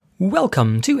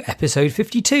Welcome to episode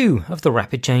 52 of the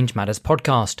Rapid Change Matters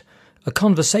podcast, a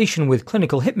conversation with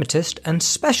clinical hypnotist and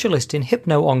specialist in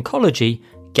hypno-oncology,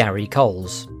 Gary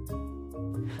Coles.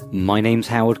 My name's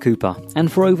Howard Cooper,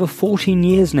 and for over 14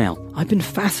 years now, I've been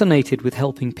fascinated with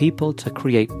helping people to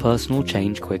create personal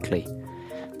change quickly.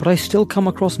 But I still come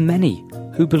across many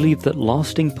who believe that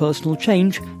lasting personal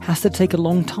change has to take a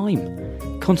long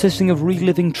time, consisting of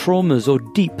reliving traumas or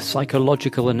deep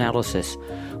psychological analysis,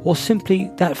 or simply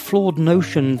that flawed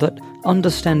notion that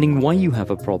understanding why you have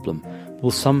a problem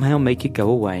will somehow make it go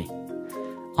away.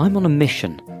 I'm on a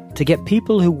mission to get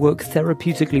people who work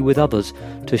therapeutically with others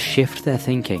to shift their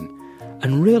thinking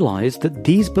and realize that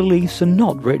these beliefs are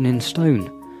not written in stone.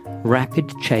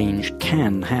 Rapid change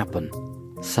can happen.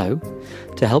 So,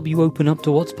 to help you open up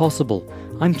to what's possible,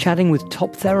 I'm chatting with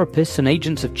top therapists and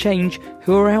agents of change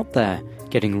who are out there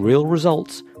getting real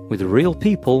results with real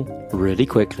people really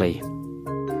quickly.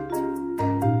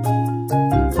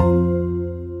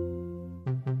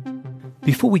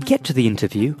 Before we get to the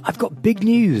interview, I've got big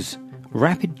news.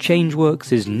 Rapid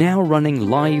Changeworks is now running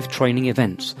live training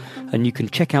events, and you can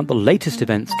check out the latest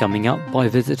events coming up by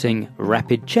visiting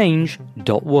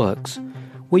rapidchange.works,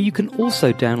 where you can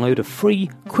also download a free,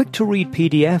 quick-to-read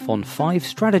PDF on 5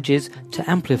 strategies to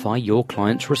amplify your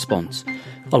client's response,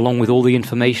 along with all the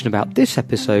information about this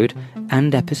episode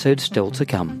and episodes still to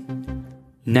come.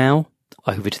 Now,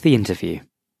 over to the interview.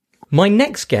 My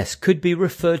next guest could be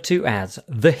referred to as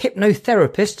the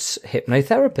hypnotherapist's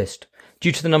hypnotherapist,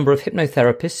 due to the number of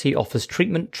hypnotherapists he offers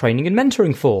treatment, training and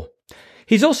mentoring for.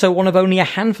 He's also one of only a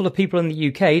handful of people in the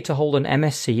UK to hold an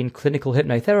MSc in clinical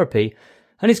hypnotherapy,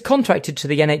 and is contracted to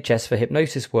the NHS for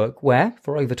hypnosis work where,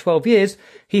 for over 12 years,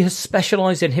 he has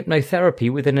specialised in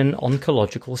hypnotherapy within an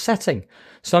oncological setting.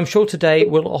 So I'm sure today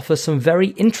we'll offer some very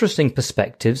interesting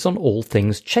perspectives on all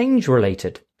things change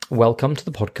related. Welcome to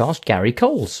the podcast, Gary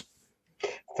Coles.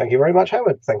 Thank you very much,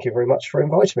 Howard. Thank you very much for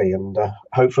inviting me. And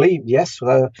hopefully,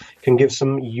 can give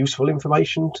some useful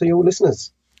information to your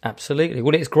listeners. Absolutely.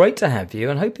 Well, it's great to have you,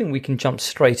 and hoping we can jump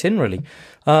straight in, really.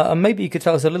 And maybe you could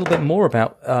tell us a little bit more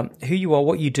about who you are,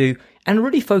 what you do, and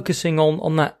really focusing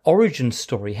on that origin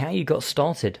story, how you got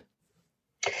started.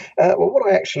 Well,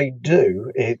 what I actually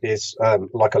do is,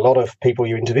 like a lot of people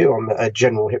you interview, I'm a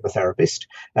general hypnotherapist.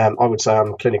 I would say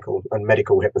I'm a clinical and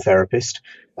medical hypnotherapist,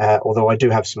 although I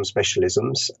do have some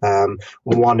specialisms.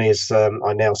 One is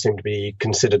I now seem to be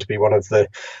considered to be one of the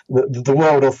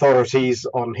world authorities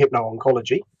on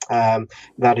hypno-oncology.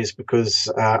 That is because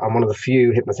I'm one of the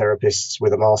few hypnotherapists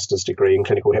with a master's degree in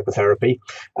clinical hypnotherapy.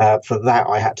 For that,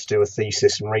 I had to do a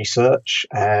thesis and research,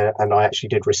 and I actually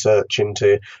did research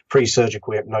into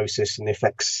pre-surgical hypnosis and the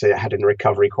effects it had in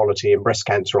recovery quality in breast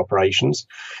cancer operations.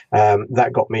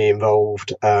 That got me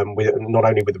involved with not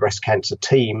only with the breast cancer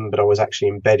team, but I was actually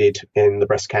embedded in the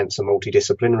breast cancer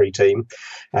multidisciplinary team.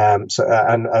 And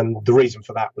the reason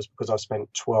for that was because I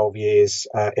spent 12 years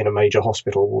in a major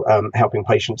hospital helping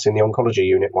patients in the oncology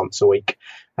unit once a week,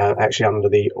 actually under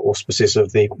the auspices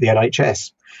of the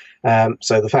NHS.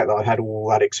 So the fact that I've had all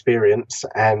that experience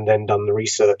and then done the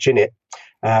research in it,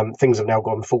 things have now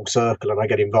gone full circle, and I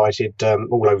get invited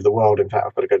all over the world. In fact,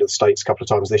 I've got to go to the States a couple of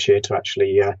times this year to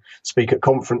actually speak at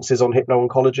conferences on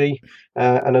hypno-oncology,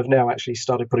 and have now actually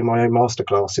started putting my own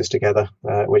masterclasses together,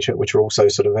 which are also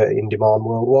sort of in demand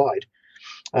worldwide.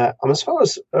 And as far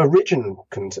as origin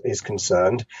is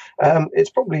concerned,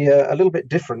 it's probably a little bit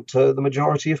different to the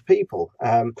majority of people,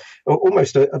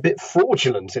 almost a bit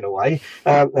fraudulent in a way.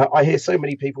 I hear so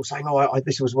many people saying,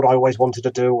 this was what I always wanted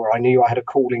to do, or I knew I had a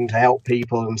calling to help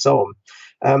people and so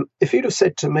on. If you'd have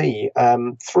said to me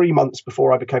 3 months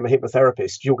before I became a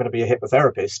hypnotherapist, you're going to be a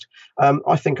hypnotherapist,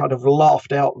 I think I'd have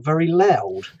laughed out very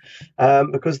loud,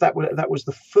 because that was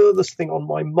the furthest thing on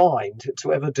my mind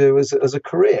to ever do as a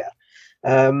career.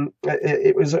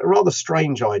 It was a rather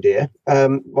strange idea.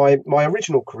 My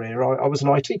original career, I was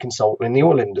an IT consultant in the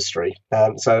oil industry,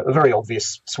 so a very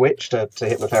obvious switch to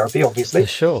hypnotherapy, obviously. For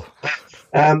sure.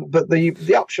 But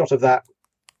the upshot of that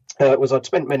was I'd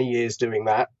spent many years doing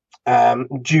that.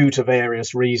 Due to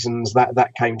various reasons,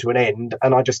 that came to an end,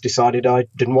 and I just decided I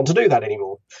didn't want to do that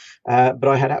anymore. But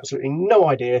I had absolutely no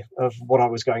idea of what I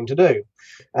was going to do.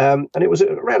 And it was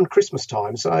around Christmas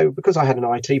time. So because I had an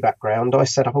IT background, I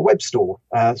set up a web store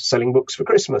selling books for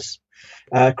Christmas.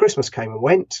 Christmas came and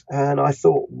went, and I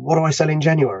thought, what do I sell in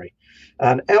January?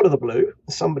 And out of the blue,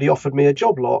 somebody offered me a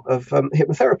job lot of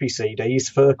hypnotherapy CDs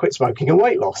for quit smoking and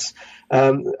weight loss.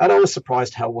 And I was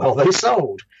surprised how well they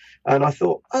sold. And I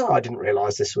thought, I didn't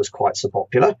realise this was quite so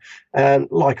popular. And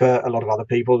like a lot of other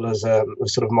people, as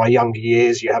sort of my younger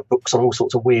years, you have books on all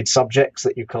sorts of weird subjects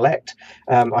that you collect.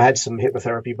 I had some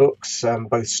hypnotherapy books,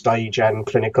 both stage and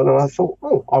clinical, and I thought,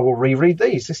 I will reread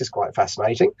these. This is quite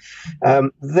fascinating.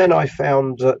 Then I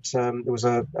found that there was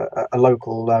a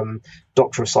local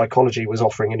doctor of psychology was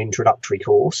offering an introductory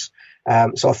course.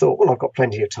 So I thought, I've got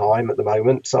plenty of time at the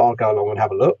moment, so I'll go along and have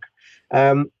a look.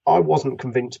 I wasn't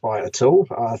convinced by it at all.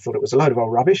 I thought it was a load of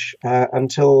old rubbish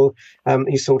until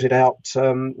he sorted out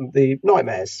the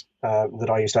nightmares that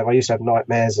I used to have. I used to have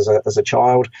nightmares as a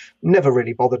child. Never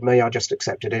really bothered me. I just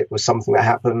accepted it was something that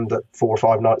happened, that 4 or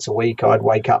 5 nights a week I'd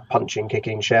wake up punching,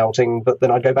 kicking, shouting, but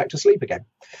then I'd go back to sleep again.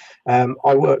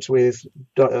 I worked with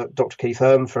Dr. Keith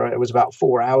Herm it was about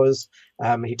 4 hours.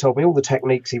 He told me all the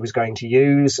techniques he was going to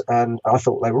use, and I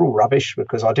thought they were all rubbish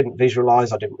because I didn't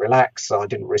visualize, I didn't relax, I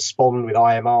didn't respond with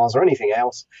IMRs or anything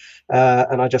else.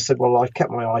 And I just said, I've kept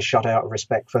my eyes shut out of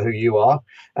respect for who you are.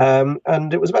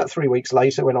 And it was about 3 weeks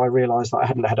later when I realized that I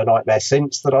hadn't had a nightmare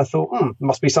since, that I thought,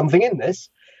 must be something in this.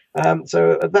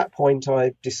 So at that point,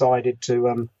 I decided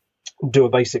to do a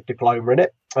basic diploma in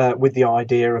it, with the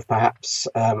idea of perhaps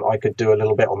I could do a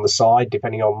little bit on the side,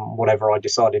 depending on whatever I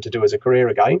decided to do as a career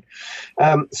again.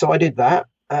 So I did that.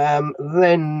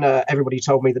 Then everybody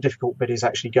told me the difficult bit is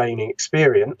actually gaining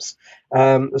experience.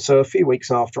 So a few weeks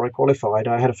after I qualified,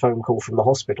 I had a phone call from the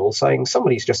hospital saying,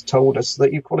 somebody's just told us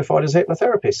that you qualified as a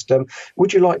hypnotherapist.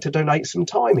 Would you like to donate some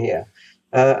time here?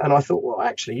 And I thought,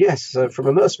 actually, yes, from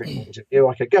a mercenary point of view,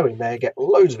 I could go in there, get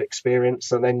loads of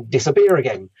experience and then disappear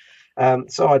again.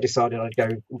 So I decided I'd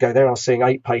go there. I was seeing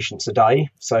 8 patients a day,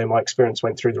 so my experience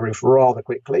went through the roof rather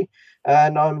quickly,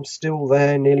 and I'm still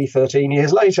there nearly 13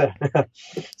 years later.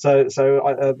 So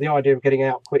the idea of getting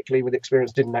out quickly with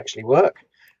experience didn't actually work.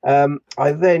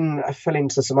 I then fell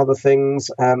into some other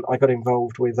things. I got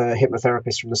involved with a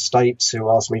hypnotherapist from the States who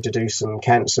asked me to do some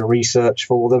cancer research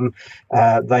for them.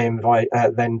 They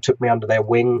then took me under their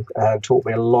wing, taught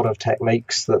me a lot of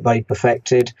techniques that they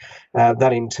perfected.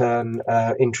 That in turn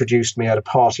introduced me at a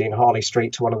party in Harley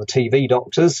Street to one of the TV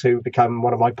doctors who became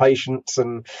one of my patients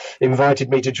and invited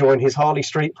me to join his Harley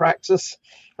Street practice.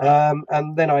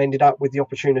 And then I ended up with the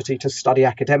opportunity to study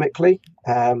academically,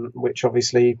 which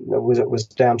obviously was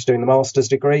down to doing the master's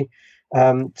degree.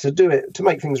 To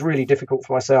make things really difficult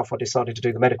for myself, I decided to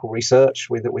do the medical research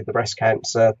with the breast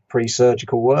cancer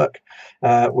pre-surgical work,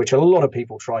 which a lot of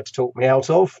people tried to talk me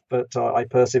out of, but I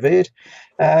persevered.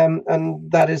 And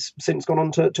that has since gone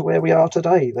on to where we are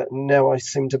today, that now I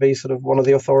seem to be sort of one of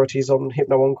the authorities on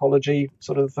hypno-oncology,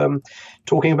 sort of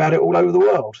talking about it all over the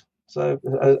world. So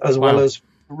as well as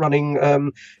running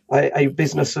a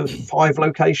business of 5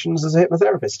 locations as a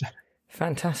hypnotherapist.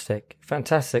 Fantastic.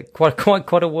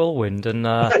 Quite a whirlwind, and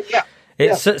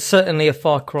it's certainly a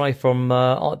far cry from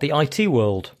the IT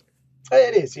world.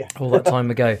 It is, yeah. All that time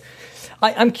ago.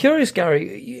 I'm curious,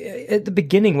 Gary. At the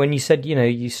beginning, when you said,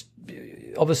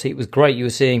 obviously it was great. You were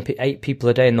seeing 8 people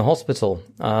a day in the hospital.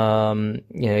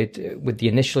 With the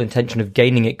initial intention of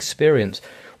gaining experience.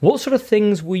 What sort of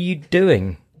things were you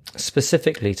doing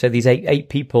specifically? So these eight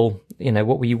people,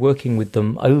 what were you working with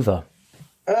them over?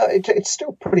 It's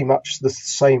still pretty much the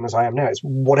same as I am now. It's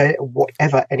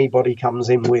whatever anybody comes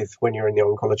in with when you're in the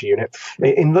oncology unit.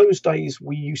 In those days,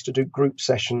 we used to do group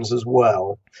sessions as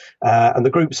well. And the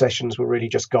group sessions were really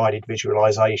just guided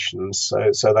visualizations.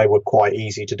 So they were quite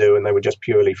easy to do, and they were just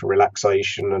purely for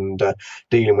relaxation and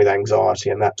dealing with anxiety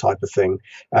and that type of thing.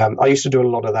 I used to do a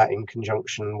lot of that in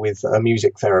conjunction with a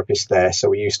music therapist there. So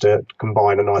we used to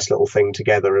combine a nice little thing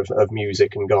together of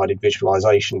music and guided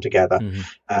visualization together.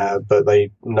 Mm-hmm. But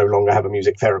they no longer have a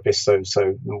music therapist, so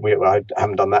I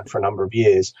haven't done that for a number of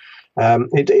years.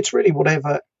 It's really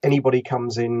whatever anybody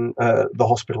comes in the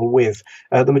hospital with.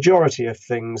 The majority of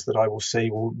things that I will see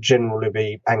will generally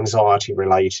be anxiety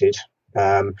related,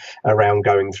 around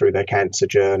going through their cancer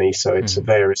journey. So it's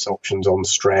various options on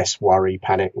stress, worry,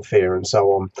 panic, fear, and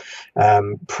so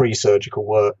on. Pre-surgical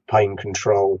work, pain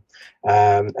control.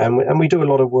 And we do a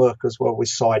lot of work as well with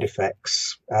side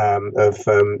effects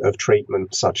of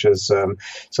treatment, such as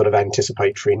sort of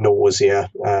anticipatory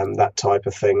nausea, that type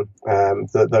of thing.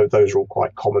 Those are all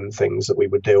quite common things that we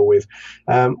would deal with.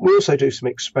 We also do some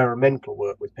experimental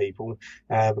work with people,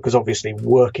 because obviously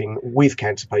working with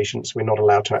cancer patients, we're not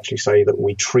allowed to actually say that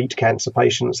we treat cancer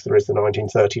patients. There is the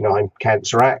 1939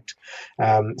 Cancer Act,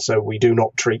 so we do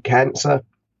not treat cancer.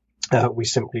 We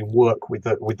simply work with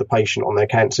the patient on their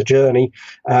cancer journey,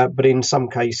 but in some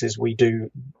cases we do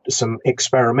some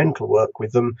experimental work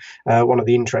with them. One of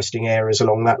the interesting areas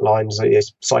along that lines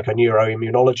is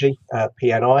psychoneuroimmunology,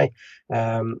 PNI,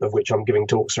 of which I'm giving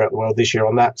talks throughout the world this year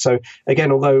on that. So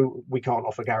again, although we can't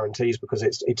offer guarantees because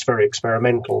it's very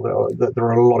experimental, there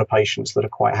are a lot of patients that are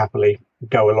quite happily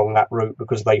go along that route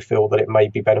because they feel that it may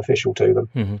be beneficial to them.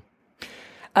 Mm-hmm.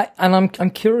 And I'm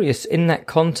curious, in that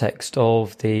context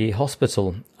of the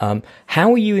hospital,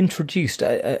 how are you introduced?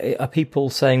 Are people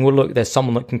saying, well, look, there's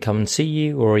someone that can come and see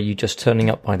you, or are you just turning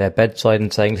up by their bedside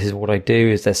and saying, this is what I do?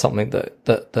 Is there something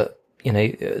that you know,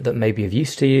 that may be of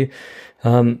use to you?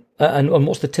 And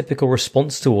what's the typical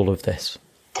response to all of this?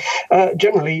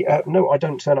 Generally, no, I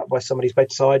don't turn up by somebody's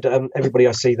bedside. Everybody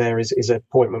I see there is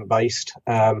appointment based.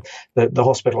 The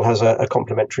hospital has a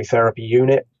complementary therapy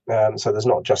unit. So there's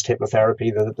not just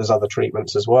hypnotherapy, there's other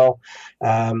treatments as well.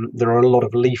 There are a lot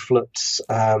of leaflets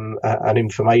and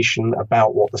information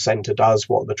about what the centre does,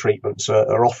 what the treatments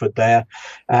are offered there.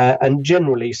 And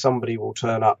generally somebody will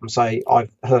turn up and say,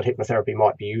 I've heard hypnotherapy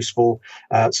might be useful.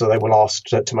 So they will ask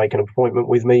to make an appointment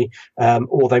with me,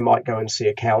 or they might go and see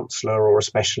a counsellor or a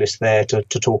specialist there to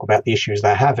talk about the issues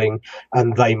they're having,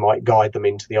 and they might guide them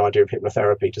into the idea of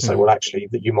hypnotherapy to say, well, actually,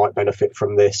 that you might benefit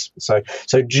from this. So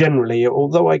generally,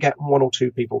 although I get one or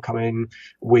two people come in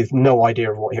with no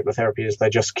idea of what hypnotherapy is, they're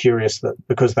just curious that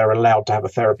because they're allowed to have a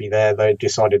therapy there, they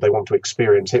decided they want to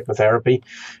experience hypnotherapy.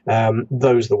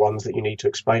 Those are the ones that you need to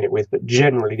explain it with. But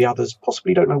generally, the others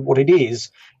possibly don't know what it is,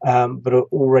 but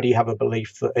already have a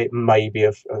belief that it may be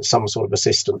of some sort of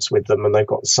assistance with them, and they've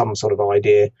got some sort of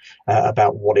idea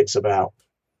about what it's about.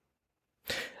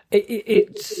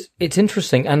 It's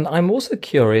interesting, and I'm also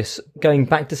curious, going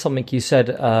back to something you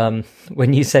said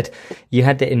when you said you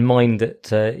had it in mind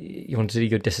that you wanted to do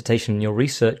your dissertation and your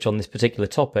research on this particular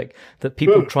topic, that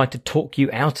people tried to talk you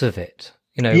out of it.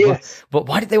 You know, yes. But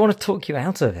why did they want to talk you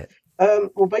out of it?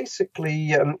 Well,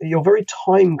 basically, you're very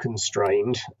time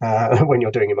constrained when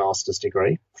you're doing a master's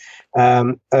degree.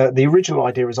 The original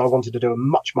idea is I wanted to do a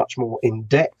much, much more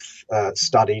in-depth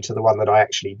study to the one that I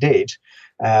actually did.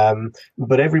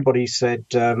 But everybody said,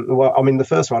 well, I mean, the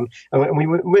first one, and we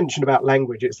mentioned about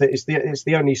language, it's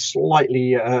the only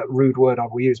slightly rude word I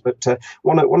will use, but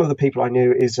one of the people I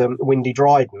knew is Windy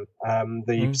Dryden,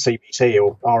 the CBT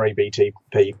or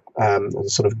REBTP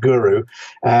sort of guru.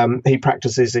 He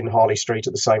practices in Harley Street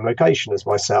at the same location as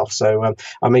myself, so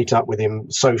I meet up with him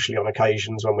socially on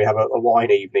occasions when we have a wine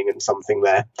evening and something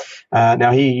there.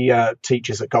 Now he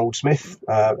teaches at Goldsmith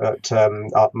at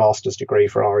master's degree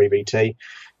for REBT.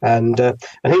 And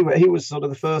he was sort of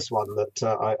the first one that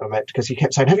I met, because he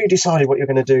kept saying, have you decided what you're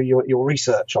going to do your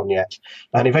research on yet?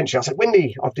 And eventually I said,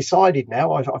 Windy, I've decided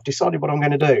now. I've decided what I'm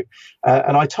going to do.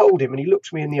 And I told him, and he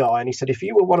looked me in the eye and he said, if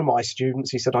you were one of my students,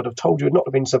 he said, I'd have told you not to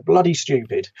have been so bloody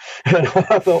stupid. And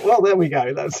I thought, well, there we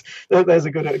go. There's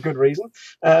a good reason.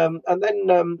 And then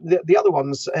the other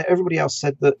ones, everybody else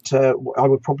said that I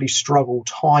would probably struggle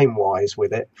time-wise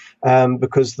with it,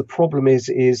 because the problem is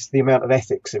the amount of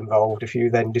ethics involved if you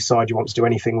then decide you want to do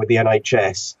anything with the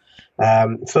NHS.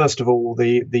 First of all,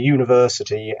 the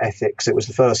university ethics, it was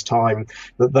the first time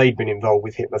that they'd been involved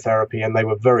with hypnotherapy, and they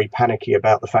were very panicky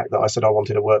about the fact that I said I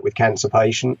wanted to work with cancer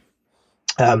patients.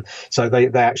 So they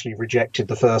actually rejected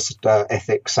the first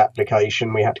ethics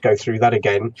application. We had to go through that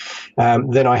again.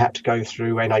 Then I had to go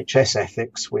through NHS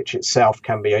ethics, which itself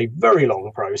can be a very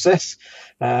long process.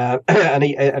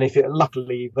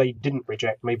 Luckily they didn't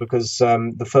reject me, because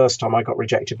the first time I got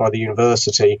rejected by the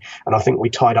university, and I think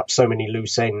we tied up so many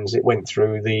loose ends, it went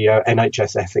through the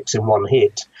NHS ethics in one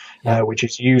hit, which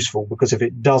is useful, because if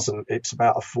it doesn't, it's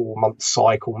about a 4-month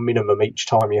cycle minimum each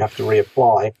time you have to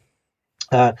reapply.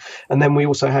 And then we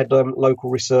also had local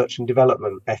research and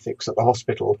development ethics at the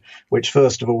hospital, which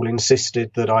first of all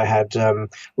insisted that I had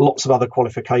lots of other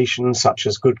qualifications, such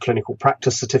as good clinical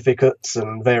practice certificates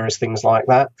and various things like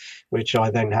that, which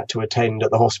I then had to attend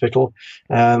at the hospital,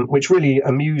 which really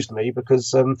amused me,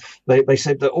 because they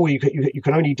said that, you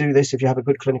can only do this if you have a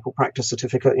good clinical practice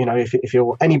certificate. You know, if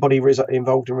you're anybody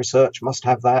involved in research must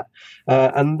have that.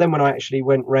 And then when I actually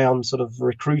went round sort of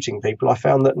recruiting people, I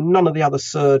found that none of the other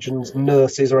surgeons, nurses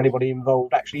or anybody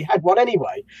involved actually had one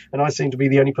anyway, and I seemed to be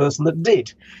the only person that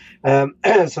did.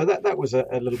 So that was a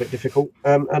little bit difficult.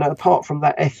 And apart from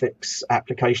that, ethics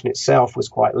application itself was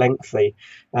quite lengthy,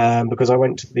 because I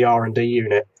went to the R&D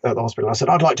unit at the hospital and I said,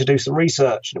 I'd like to do some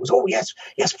research. And it was, oh, yes,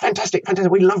 fantastic.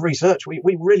 We love research.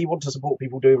 We really want to support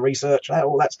people doing research.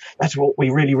 That's what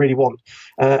we really, really want.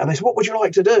 And they said, what would you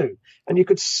like to do? And you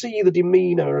could see the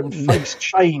demeanour and face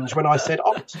change when I said, I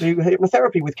want to do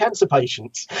hypnotherapy with cancer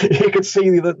patients. You could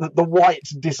see the white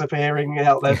disappearing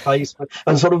out their face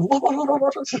and sort of.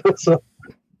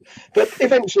 But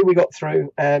eventually we got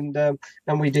through, and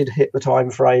we did hit the time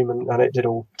frame, and it did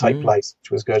all take place,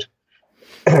 which was good.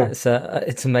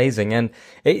 It's amazing, and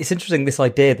it's interesting, this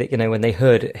idea that, when they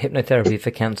heard hypnotherapy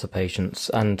for cancer patients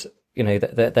and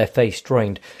their face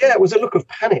drained. Yeah, it was a look of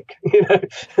panic.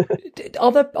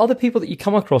 Are there people that you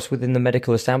come across within the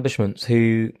medical establishments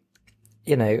who,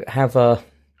 have a,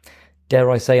 dare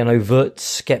I say, an overt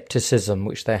skepticism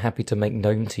which they're happy to make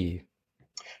known to you?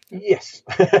 Yes.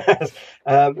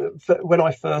 When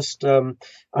I first had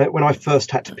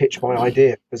to pitch my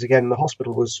idea, because again the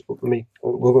hospital was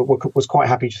quite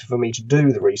happy for me to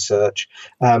do the research,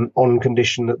 on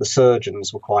condition that the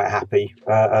surgeons were quite happy,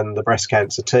 and the breast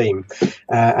cancer team,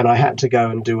 and I had to go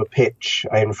and do a pitch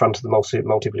in front of the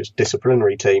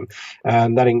multidisciplinary team,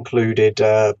 and that included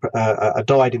a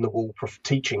dyed-in-the-wool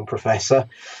teaching professor,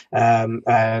 and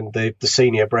the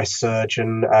senior breast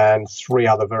surgeon, and 3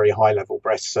 other very high-level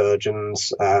breast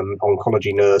surgeons,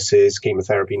 oncology nurses,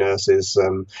 chemotherapy nurses,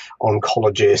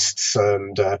 oncologists,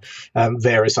 and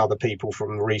various other people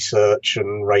from research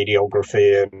and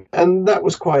radiography, and that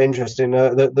was quite interesting.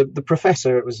 The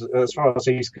professor, it was, as far as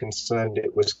he's concerned,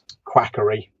 it was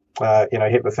quackery.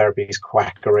 Hypnotherapy is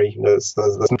quackery.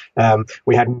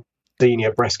 We had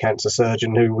senior breast cancer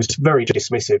surgeon who was very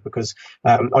dismissive, because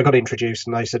I got introduced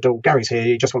and they said, "Oh, Gary's here.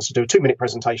 He just wants to do a 2-minute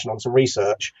presentation on some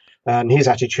research." And his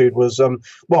attitude was,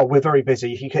 "Well, we're very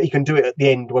busy. He can do it at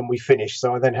the end when we finish."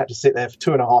 So I then had to sit there for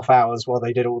 2.5 hours while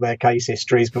they did all their case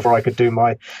histories before I could do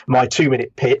my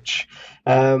 2-minute pitch.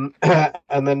 And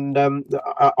then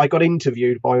I got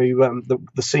interviewed by the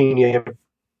senior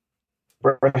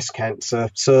breast cancer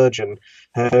surgeon,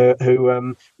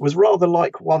 who was rather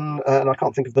like one, and I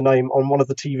can't think of the name, on one of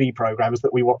the TV programs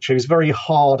that we watch. He was very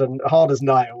hard as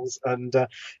nails, and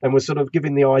was sort of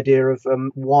giving the idea of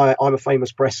why I'm a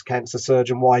famous breast cancer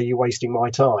surgeon, why are you wasting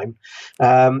my time,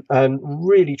 and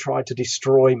really tried to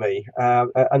destroy me,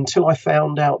 until I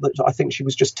found out that I think she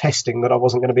was just testing that I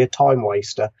wasn't going to be a time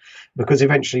waster, because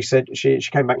eventually she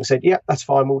came back and said, "Yeah, that's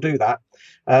fine, we'll do that."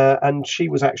 And she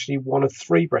was actually one of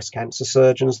 3 breast cancer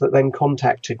surgeons that then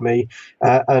contacted me,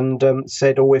 and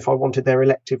said, "Oh, if I wanted their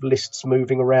elective lists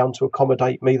moving around to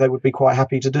accommodate me, they would be quite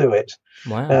happy to do it."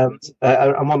 Wow.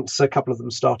 And once a couple of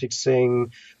them started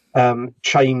seeing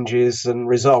changes and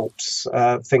results,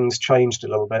 things changed a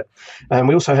little bit. And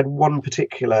we also had one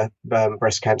particular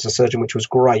breast cancer surgeon, which was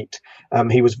great.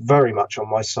 He was very much on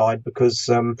my side, because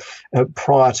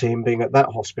prior to him being at that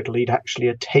hospital, he'd actually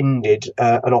attended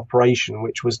an operation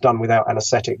which was done without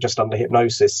anaesthetic, just under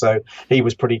hypnosis. So he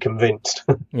was pretty convinced.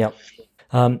 Yeah.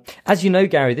 As you know,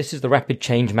 Gary, this is the Rapid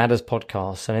Change Matters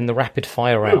podcast, and in the rapid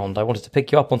fire round, I wanted to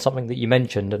pick you up on something that you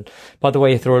mentioned. And by the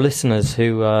way, if there are listeners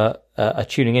who are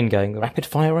tuning in going, the rapid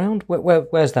fire round?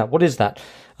 Where's that? What is that?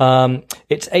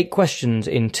 It's 8 questions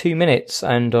in 2 minutes,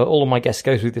 and all of my guests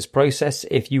go through this process.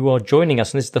 If you are joining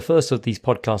us, and this is the first of these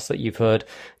podcasts that you've heard,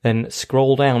 then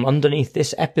scroll down underneath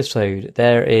this episode.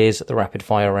 There is the rapid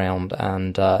fire round,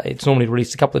 and it's normally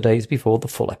released a couple of days before the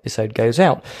full episode goes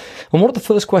out. And one of the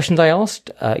first questions I asked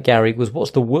Gary was,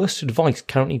 what's the worst advice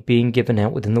currently being given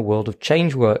out within the world of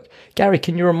change work? Gary,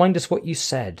 can you remind us what you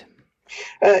said?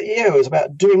 Yeah, it was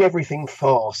about doing everything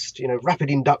fast, rapid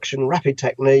induction, rapid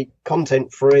technique,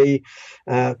 content free,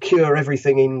 cure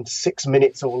everything in 6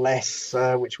 minutes or less,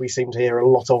 which we seem to hear a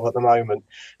lot of at the moment.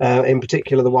 In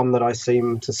particular, the one that I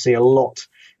seem to see a lot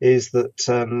is that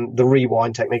the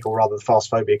rewind technique, or rather the fast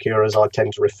phobia cure, as I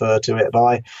tend to refer to it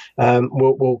by,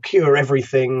 will cure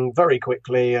everything very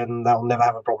quickly and they'll never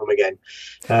have a problem again.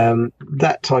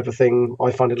 That type of thing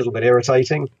I find a little bit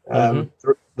irritating.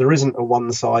 There isn't a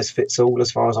one-size-fits-all, as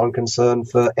far as I'm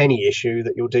concerned, for any issue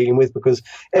that you're dealing with, because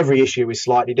every issue is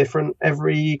slightly different.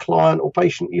 Every client or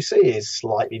patient you see is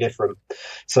slightly different.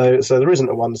 So there isn't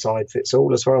a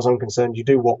one-size-fits-all. As far as I'm concerned, you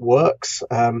do what works.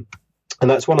 And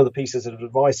that's one of the pieces of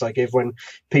advice I give when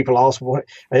people ask what.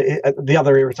 The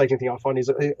other irritating thing I find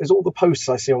is all the posts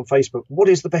I see on Facebook. What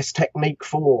is the best technique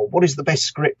for? What is the best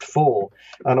script for?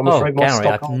 And I'm afraid my Gary,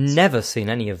 stock I've answers. never seen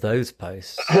any of those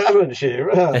posts. Haven't you?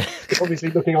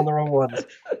 Obviously looking on the wrong ones.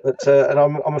 But and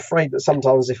I'm afraid that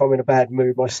sometimes if I'm in a bad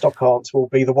mood, my stock answer will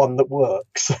be the one that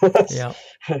works. Yeah.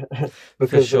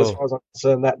 Because sure. as far as I'm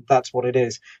concerned, that's what it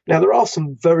is. Now there are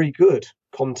some very good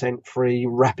content-free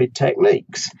rapid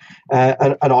techniques,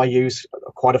 and I use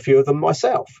quite a few of them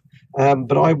myself,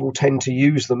 but I will tend to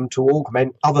use them to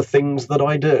augment other things that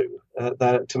I do.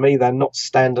 To me, they're not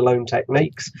standalone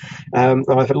techniques, and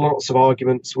I've had lots of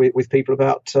arguments with people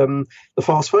about the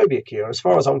fast phobia cure. As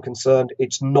far as I'm concerned,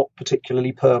 it's not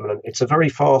particularly permanent. It's a very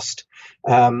fast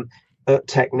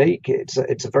technique. It's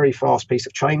a very fast piece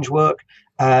of change work.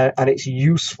 And it's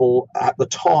useful at the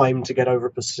time to get over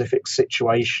a specific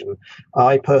situation.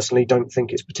 I personally don't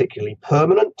think it's particularly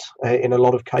permanent in a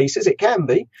lot of cases. It can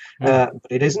be, but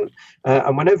it isn't.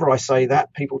 And whenever I say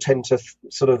that, people tend to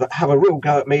sort of have a real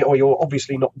go at me, or you're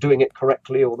obviously not doing it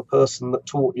correctly, or the person that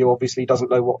taught you obviously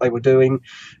doesn't know what they were doing,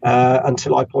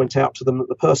 until I point out to them that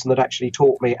the person that actually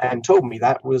taught me and told me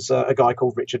that was a guy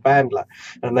called Richard Bandler.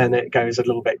 And then it goes a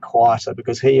little bit quieter,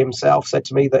 because he himself said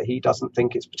to me that he doesn't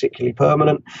think it's particularly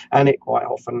permanent, and it quite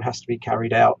often has to be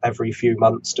carried out every few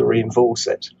months to reinforce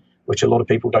it, which a lot of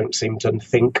people don't seem to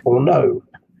think or know.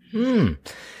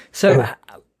 So,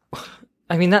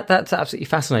 I mean, that's absolutely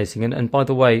fascinating. And by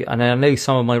the way, and I know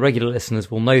some of my regular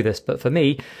listeners will know this, but for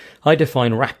me, I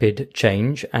define rapid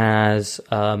change as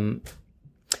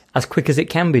quick as it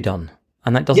can be done.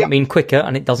 And that doesn't mean quicker,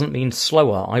 and it doesn't mean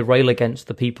slower. I rail against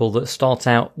the people that start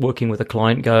out working with a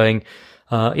client going,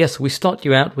 yes, we start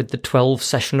you out with the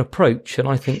 12-session approach. And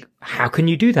I think, how can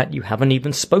you do that? You haven't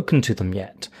even spoken to them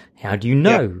yet. How do you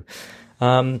know?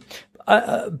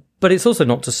 But it's also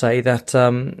not to say that, I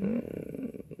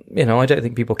don't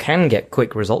think people can get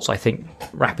quick results. I think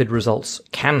rapid results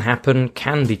can happen,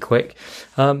 can be quick.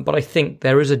 But I think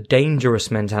there is a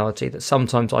dangerous mentality that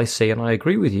sometimes I see, and I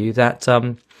agree with you, that,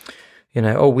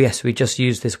 oh yes, we just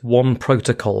use this one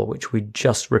protocol, which we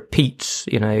just repeat,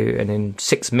 and in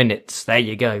 6 minutes, there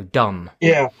you go, done.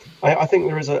 Yeah, I think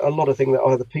there is a lot of things that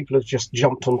either people have just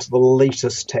jumped onto the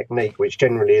latest technique, which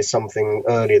generally is something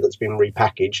earlier that's been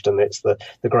repackaged, and it's the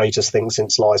greatest thing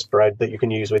since sliced bread that you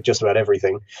can use with just about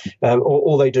everything.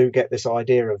 Or they do get this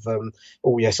idea of,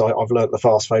 oh yes, I've learnt the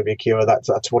fast phobia cure,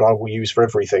 that's what I will use for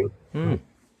everything.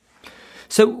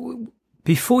 So,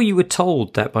 before you were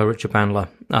told that by Richard Bandler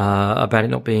about it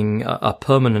not being a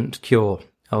permanent cure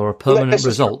or a permanent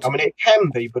result, I mean, it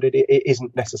can be, but it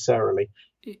isn't necessarily.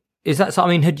 Is that so? I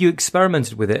mean, had you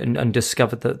experimented with it and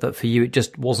discovered that for you it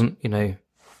just wasn't,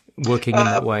 working in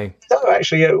that way? No,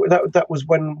 actually, that was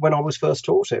when I was first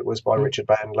taught it, was by Richard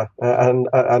Bandler,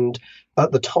 and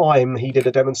at the time he did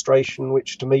a demonstration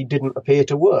which to me didn't appear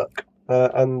to work.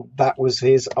 And that was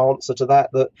his answer to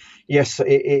that yes,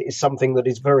 it is something that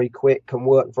is very quick, can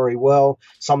work very well.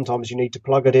 Sometimes you need to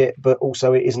plug at it, but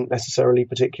also it isn't necessarily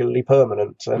particularly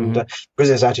permanent. And because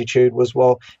his attitude was,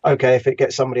 well, okay, if it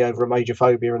gets somebody over a major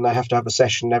phobia and they have to have a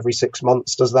session every 6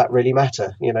 months, does that really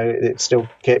matter? It's still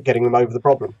getting them over the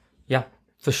problem. Yeah,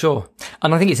 for sure.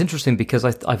 And I think it's interesting because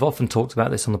I've often talked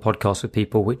about this on the podcast with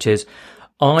people, which is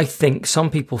I think some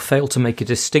people fail to make a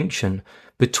distinction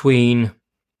between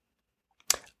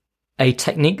a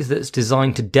technique that's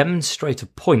designed to demonstrate a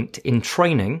point in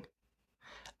training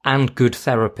and good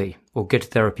therapy or good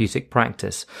therapeutic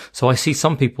practice. So I see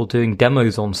some people doing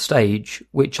demos on stage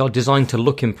which are designed to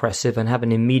look impressive and have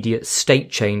an immediate state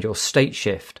change or state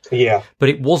shift. Yeah. But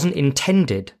it wasn't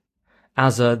intended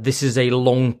as this is a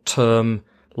long-term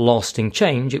lasting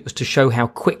change. It was to show how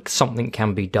quick something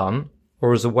can be done,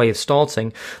 or as a way of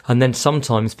starting. And then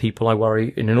sometimes people, I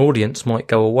worry, in an audience might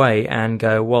go away and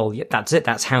go, well, yeah, that's it.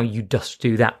 That's how you just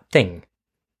do that thing.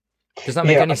 Does that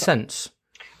make any sense?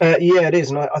 Yeah, it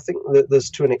is. And I think that there's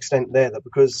to an extent there that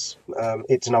because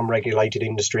it's an unregulated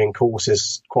industry and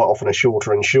courses quite often are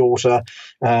shorter and shorter,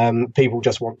 people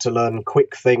just want to learn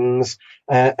quick things.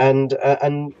 And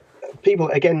people,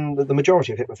 again, the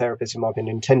majority of hypnotherapists, in my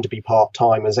opinion, tend to be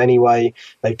part-timers anyway.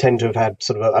 They tend to have had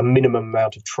sort of a minimum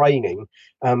amount of training.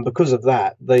 Because of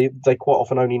that, they quite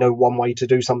often only know one way to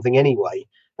do something anyway.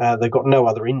 They've got no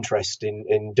other interest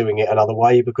in doing it another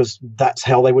way because that's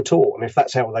how they were taught. And if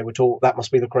that's how they were taught, that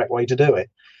must be the correct way to do it.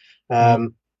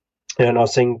 And I've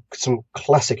seen some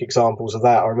classic examples of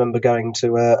that. I remember going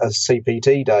to a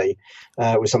CPT day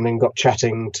with somebody and got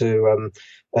chatting to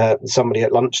somebody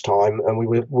at lunchtime, and we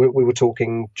were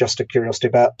talking just a curiosity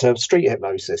about street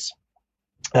hypnosis.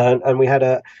 And we had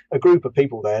a group of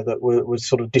people there that were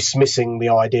sort of dismissing the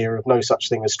idea of no such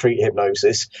thing as street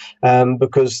hypnosis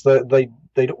because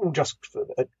they'd all just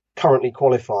currently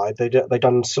qualified. They'd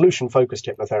done solution-focused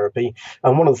hypnotherapy,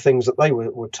 and one of the things that they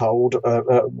were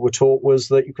taught was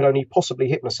that you could only possibly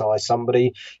hypnotise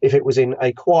somebody if it was in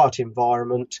a quiet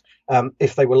environment,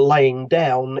 if they were laying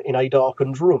down in a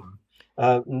darkened room.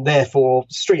 Therefore,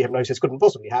 street hypnosis couldn't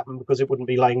possibly happen because it wouldn't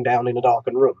be laying down in a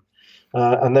darkened room.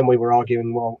 And then we were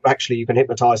arguing, well, actually, you can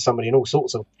hypnotise somebody in all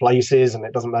sorts of places, and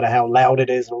it doesn't matter how loud it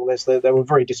is and all this. They were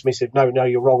very dismissive. No,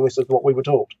 you're wrong. This is what we were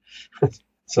taught.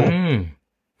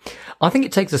 I think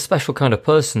it takes a special kind of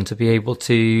person to be able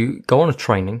to go on a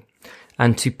training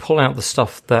and to pull out the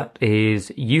stuff that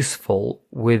is useful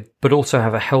but also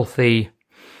have a healthy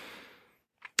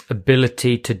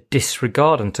ability to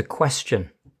disregard and to question.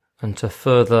 and to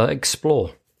further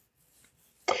explore?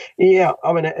 Yeah,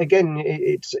 I mean, again,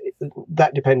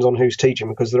 that depends on who's teaching,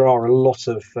 because there are a lot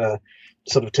of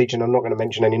sort of teaching. I'm not going to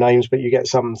mention any names, but you get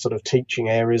some sort of teaching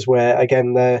areas where,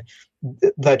 again,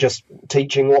 they're just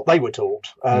teaching what they were taught,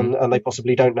 and they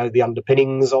possibly don't know the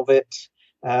underpinnings of it.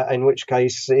 In which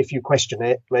case, if you question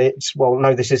it, it's, well,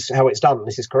 no, this is how it's done,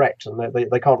 this is correct, and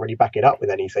they can't really back it up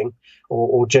with anything,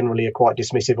 or generally are quite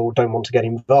dismissive or don't want to get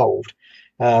involved.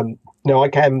 Now, I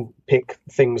can pick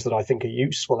things that I think are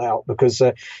useful out, because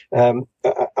I mean,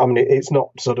 it's not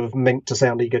sort of meant to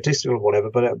sound egotistical or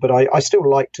whatever, but I still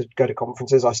like to go to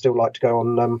conferences. I still like to go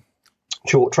on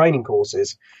short training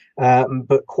courses.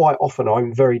 But quite often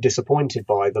I'm very disappointed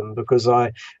by them, because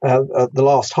the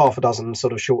last half a dozen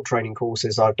sort of short training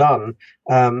courses I've done,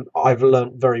 I've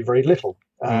learnt very, very little.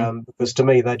 Because to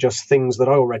me, they're just things that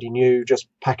I already knew, just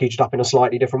packaged up in a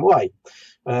slightly different way,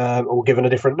 or given a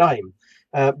different name.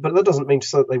 But that doesn't mean to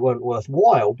say that they weren't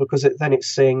worthwhile, because then it's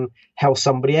seeing how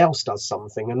somebody else does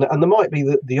something. And there might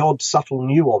be the odd subtle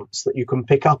nuance that you can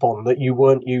pick up on that you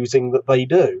weren't using that they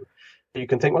do. You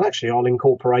can think, well, actually, I'll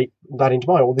incorporate that into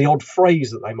or the odd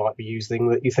phrase that they might be using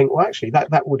that you think, well, actually,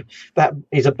 that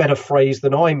is a better phrase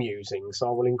than I'm using, so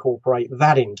I will incorporate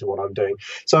that into what I'm doing.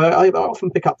 So I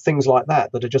often pick up things like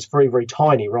that are just very, very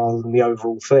tiny rather than the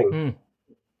overall thing.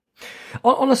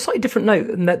 On a slightly different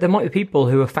note, there might be people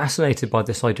who are fascinated by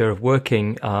this idea of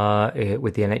working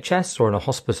with the NHS or in a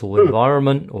hospital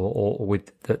environment, or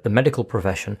with the medical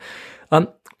profession.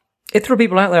 If there are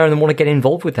people out there and they want to get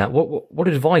involved with that, what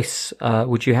advice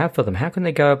would you have for them? How can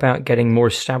they go about getting more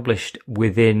established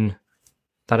within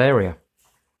that area?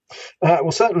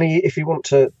 Well, certainly, if you want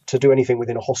to do anything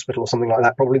within a hospital or something like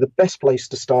that, probably the best place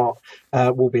to start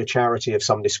will be a charity of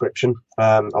some description,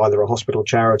 either a hospital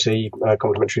charity, a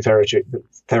complementary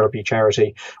therapy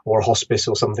charity, or a hospice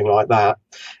or something like that.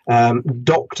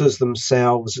 Doctors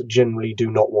themselves generally do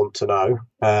not want to know.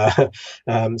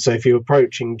 So if you're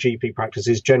approaching GP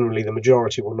practices, generally the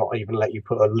majority will not even let you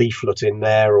put a leaflet in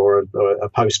there or a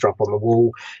poster up on the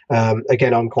wall.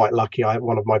 Again, I'm quite lucky.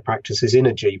 One of my practices in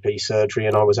a GP surgery,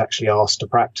 and I was actually asked to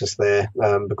practice there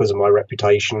because of my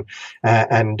reputation,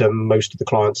 and most of the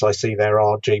clients I see there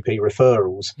are GP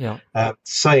referrals.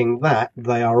 Saying that,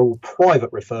 they are all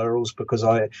private referrals, because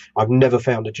I've never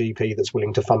found a GP that's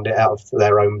willing to fund it out of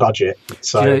their own budget.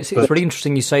 So it's really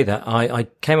interesting you say that. I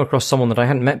came across someone that I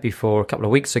hadn't met before a couple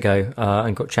of weeks ago,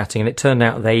 and got chatting, and it turned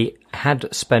out they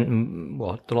had spent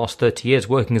the last 30 years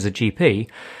working as a GP,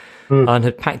 and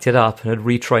had packed it up and had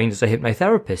retrained as a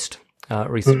hypnotherapist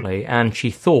recently. And she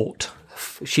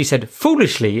said,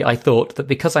 foolishly, I thought that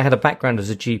because I had a background as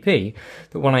a GP,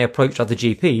 that when I approached other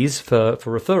GPs for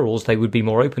referrals, they would be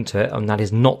more open to it. And that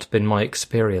has not been my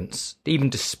experience, even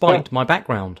despite my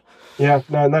background. Yeah,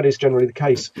 no, and that is generally the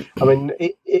case. I mean,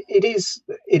 it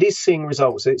is seeing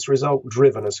results. It's result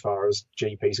driven as far as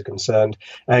GPs are concerned.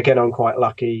 Again, I'm quite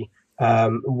lucky.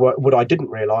 What I didn't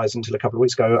realise until a couple of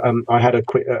weeks ago, I had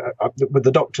with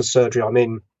the doctor's surgery I'm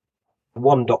in.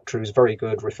 One doctor who's very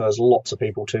good refers lots of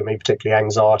people to me, particularly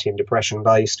anxiety and depression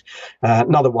based.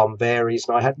 Another one varies,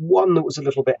 and I had one that was a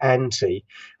little bit anti,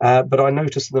 but I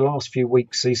noticed in the last few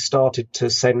weeks he started to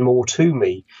send more to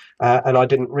me, and I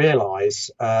didn't realise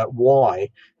why.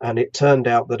 And it turned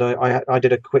out that I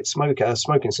did a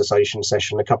smoking cessation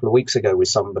session a couple of weeks ago with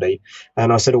somebody,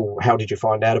 and I said, "Oh, how did you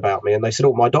find out about me?" And they said,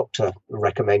 "Oh, my doctor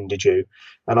recommended you."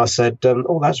 And I said,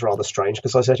 "Oh, that's rather strange,"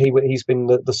 because I said he's been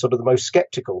the sort of the most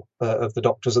sceptical of the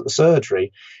doctors at the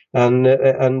surgery, and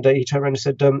he turned around and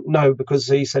said, "No," because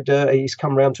he said he's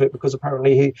come round to it because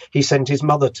apparently he sent his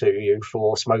mother to you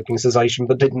for smoking cessation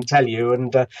but didn't tell you,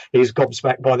 and he's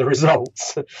gobsmacked by the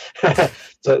results.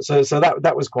 so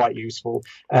that was quite useful.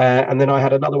 And then I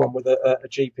had another one with a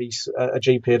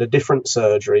GP at a different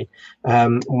surgery,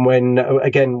 when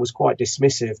again was quite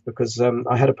dismissive, because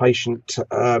I had a patient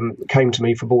came to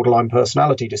me for borderline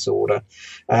personality disorder,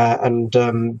 and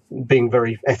being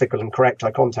very ethical and correct,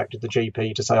 I contacted the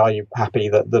GP to say, "Are you happy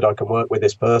that I can work with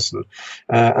this person?"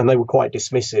 And they were quite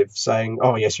dismissive, saying,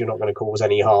 "Oh yes, you're not going to cause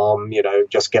any harm,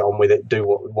 just get on with it, do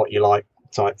what you like,"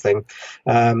 type thing.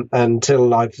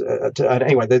 Until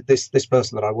anyway, this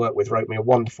person that I work with wrote me a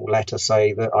wonderful letter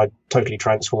saying that I totally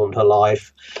transformed her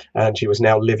life, and she was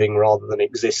now living rather than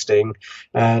existing.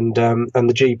 And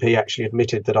the GP actually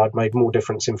admitted that I'd made more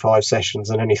difference in 5 sessions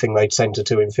than anything they'd sent her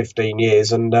to in 15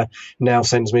 years, and now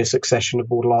sends me a succession of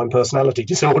borderline personality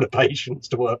disorder patients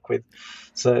to work with.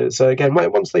 So again,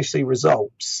 once they see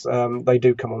results, they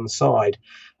do come on side.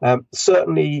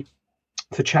 Certainly,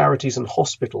 for charities and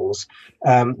hospitals,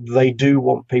 they do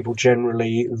want people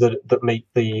generally that meet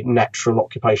the natural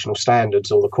occupational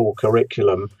standards or the core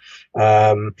curriculum.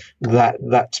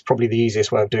 That's probably the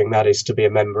easiest way of doing that is to be a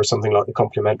member of something like the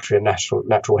Complementary and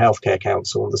Natural Healthcare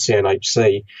Council, the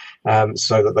CNHC,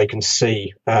 so that they can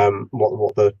see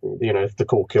what the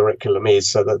core curriculum is,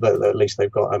 so that at least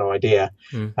they've got an idea.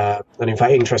 And in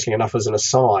fact, interestingly enough, as an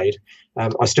aside,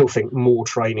 I still think more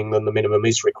training than the minimum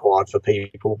is required for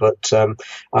people, but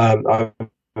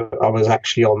I was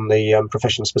actually on the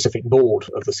profession-specific board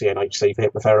of the CNHC for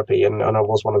hypnotherapy, and I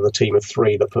was one of the team of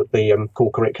 3 that put the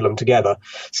core curriculum together.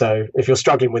 So if you're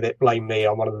struggling with it, blame me.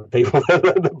 I'm one of the people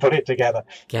that put it together.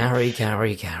 Gary.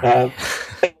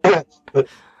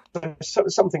 But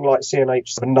something like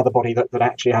CNH, another body that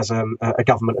actually has a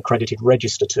government-accredited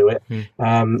register to it,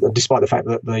 despite the fact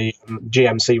that the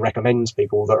GMC recommends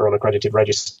people that are on accredited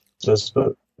registers,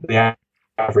 but the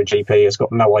average GP has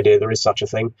got no idea there is such a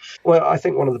thing. Well, I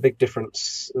think one of the big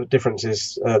differences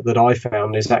that I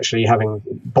found is actually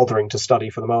bothering to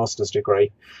study for the master's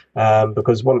degree,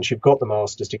 because once you've got the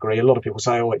master's degree, a lot of people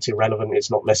say, oh, it's irrelevant, it's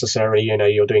not necessary,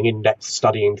 you're doing in-depth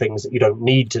studying things that you don't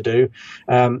need to do.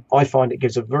 I find it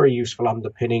gives a very useful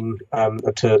underpinning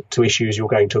to issues you're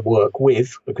going to work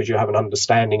with, because you have an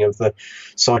understanding of the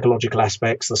psychological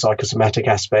aspects, the psychosomatic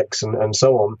aspects, and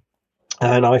so on.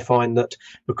 And I find that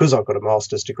because I've got a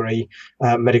master's degree,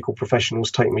 medical professionals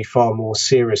take me far more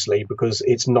seriously, because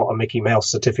it's not a Mickey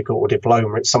Mouse certificate or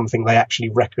diploma. It's something they actually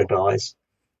recognise.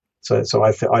 So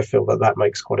I feel that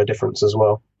makes quite a difference as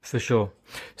well. For sure.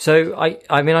 So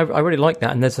I really like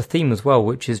that. And there's a theme as well,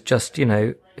 which is just,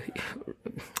 in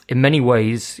many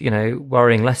ways,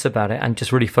 worrying less about it and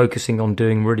just really focusing on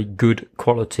doing really good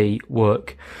quality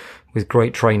work with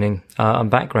great training and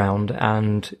background,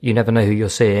 and you never know who you're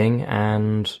seeing,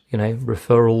 and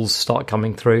referrals start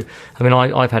coming through. I mean,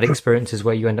 I've had experiences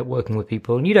where you end up working with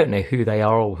people and you don't know who they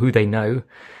are or who they know,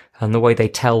 and the way they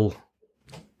tell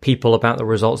people about the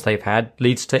results they've had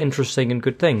leads to interesting and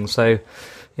good things. So,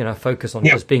 focus on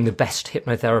just being the best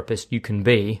hypnotherapist you can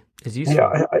be is useful.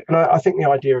 Yeah, I think the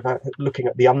idea of looking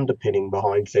at the underpinning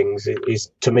behind things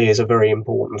is to me, is a very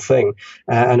important thing,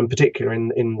 and in particular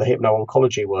in the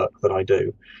hypno-oncology work that I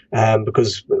do,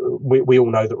 because we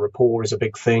all know that rapport is a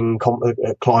big thing,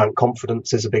 client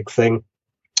confidence is a big thing,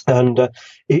 and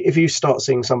if you start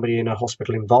seeing somebody in a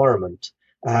hospital environment,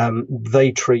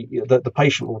 the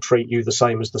patient will treat you the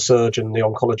same as the surgeon, the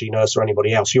oncology nurse, or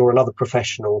anybody else. You're another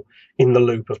professional in the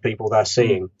loop of people they're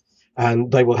seeing.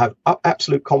 And they will have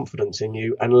absolute confidence in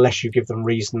you unless you give them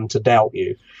reason to doubt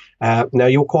you. Now,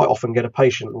 you'll quite often get a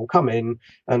patient who will come in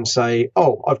and say,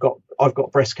 "Oh, I've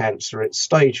got breast cancer. It's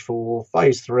stage 4,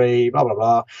 phase 3, blah blah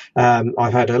blah.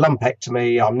 I've had a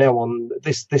lumpectomy. I'm now on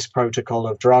this protocol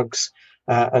of drugs."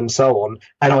 And so on,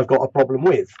 and I've got a problem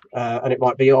with, and it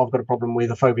might be, I've got a problem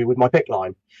with a phobia with my PICC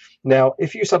line. Now,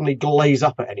 if you suddenly glaze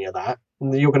up at any of that,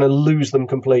 you're going to lose them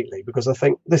completely, because I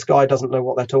think this guy doesn't know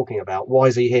what they're talking about. Why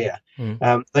is he here?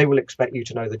 They will expect you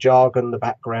to know the jargon, the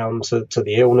background to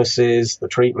the illnesses, the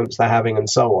treatments they're having, and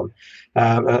so on.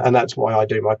 And that's why I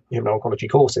do my hypno-oncology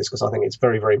courses, because I think it's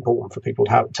very, very important for people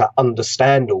to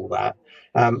understand all that.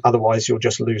 Otherwise, you'll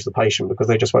just lose the patient because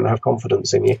they just won't have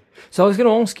confidence in you. So I was going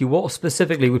to ask you, what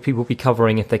specifically would people be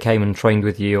covering if they came and trained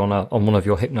with you on one of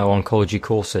your hypno-oncology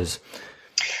courses?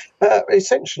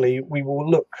 Essentially, we will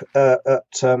look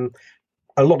at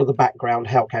a lot of the background,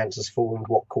 how cancer's formed,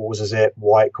 what causes it,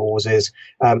 why it causes,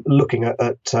 looking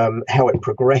at how it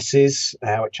progresses,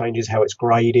 how it changes, how it's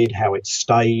graded, how it's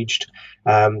staged,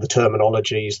 the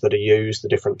terminologies that are used, the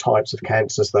different types of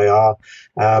cancers they are.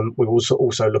 We will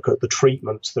also look at the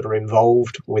treatments that are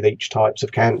involved with each types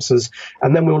of cancers,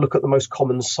 and then we'll look at the most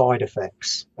common side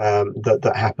effects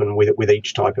that happen with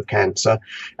each type of cancer.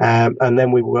 And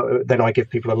then I give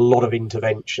people a lot of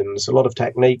interventions, a lot of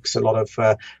techniques, a lot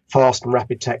of fast and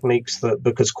rapid techniques,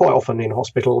 because quite often in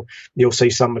hospital you'll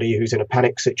see somebody who's in a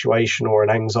panic situation or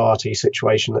an anxiety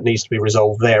situation that needs to be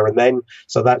resolved there and then.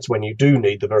 So that's when you do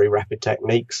need the very rapid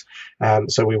techniques.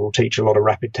 So we will teach a lot of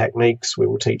rapid techniques. We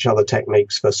will teach other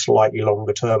techniques for slightly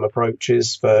longer term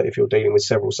approaches for if you're dealing with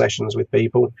several sessions with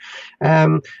people,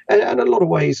 and a lot of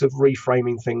ways of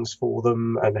reframing things for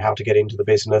them and how to get into the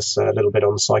business. A little bit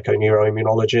on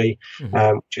psychoneuroimmunology,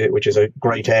 which is a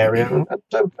great area, and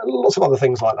lots of other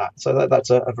things like that. So that's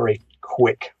a very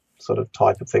quick sort of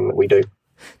type of thing that we do.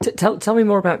 Tell me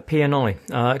more about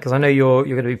PNI, because I know you're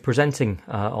going to be presenting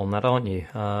on that, aren't you?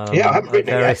 Yeah, I haven't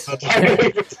written it yet.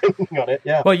 I'm presenting on it,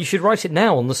 yeah. Well, you should write it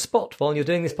now on the spot while you're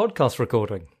doing this podcast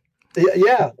recording.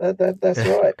 Yeah, that's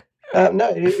right. No,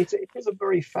 it is a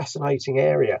very fascinating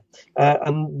area,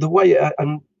 and the way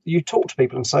and you talk to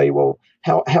people and say, well,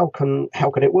 how can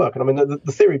it work? And I mean,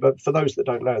 the theory, but for those that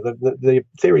don't know, the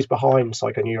theories behind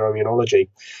psychoneuroimmunology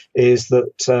is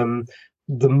that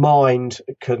the mind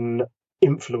can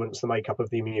influence the makeup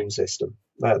of the immune system.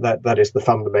 That is the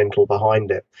fundamental behind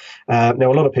it.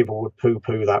 Now, a lot of people would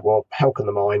poo-poo that. Well, how can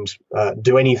the mind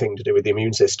do anything to do with the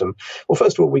immune system? Well,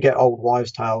 first of all, we get old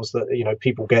wives' tales that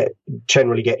people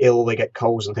generally get ill, they get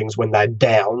colds and things when they're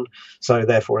down. So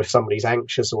therefore, if somebody's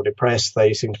anxious or depressed,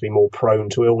 they seem to be more prone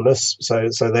to illness. So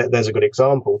there's a good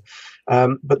example.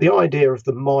 But the idea of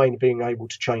the mind being able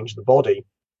to change the body.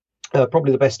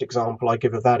 Probably the best example I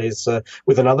give of that is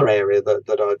with another area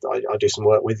that I do some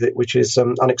work with, which is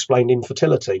unexplained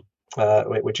infertility,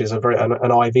 which is an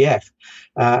IVF.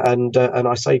 And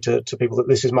I say to people that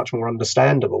this is much more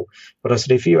understandable. But I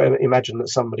said, if you imagine that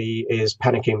somebody is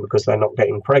panicking because they're not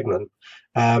getting pregnant,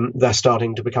 they're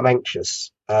starting to become anxious.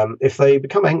 If they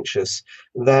become anxious,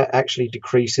 that actually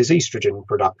decreases estrogen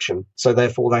production. So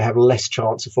therefore, they have less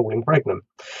chance of falling pregnant.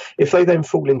 If they then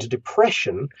fall into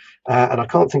depression, and I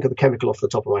can't think of the chemical off the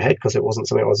top of my head because it wasn't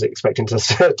something I was expecting to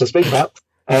speak about,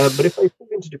 but if they fall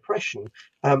into depression,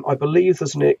 I believe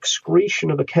there's an excretion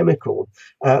of a chemical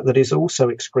that is also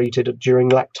excreted during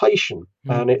lactation.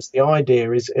 And it's the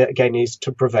idea is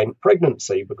to prevent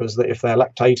pregnancy, because if they're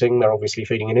lactating, they're obviously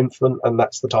feeding an infant, and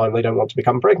that's the time they don't want to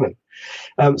become pregnant.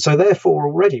 So therefore,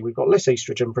 already we've got less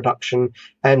estrogen production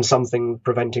and something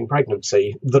preventing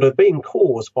pregnancy that are being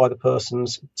caused by the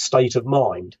person's state of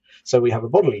mind. So we have a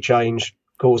bodily change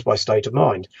caused by state of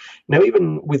mind. Now,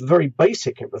 even with very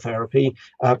basic hypnotherapy,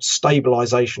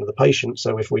 stabilization of the patient.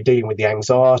 So if we're dealing with the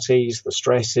anxieties, the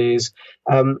stresses,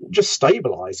 just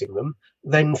stabilizing them,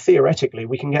 then theoretically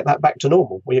we can get that back to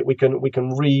normal. We can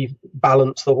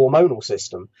rebalance the hormonal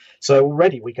system. So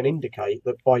already we can indicate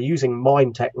that by using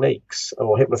mind techniques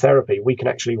or hypnotherapy, we can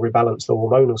actually rebalance the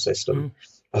hormonal system.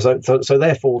 So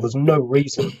therefore, there's no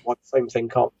reason why the same thing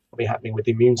can't be happening with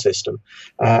the immune system.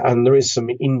 And there is some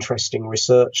interesting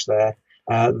research there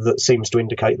that seems to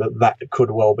indicate that could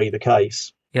well be the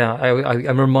case. Yeah,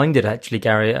 I'm reminded, actually,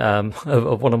 Gary,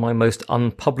 of one of my most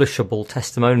unpublishable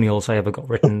testimonials I ever got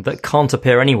written that can't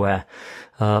appear anywhere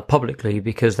publicly,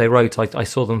 because they wrote, I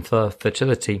saw them for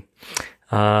fertility,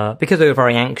 because they were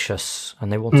very anxious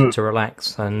and they wanted to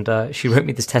relax. And she wrote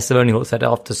me this testimonial that said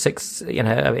after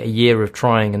a year of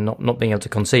trying and not being able to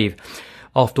conceive,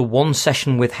 after one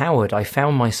session with Howard, I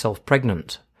found myself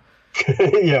pregnant.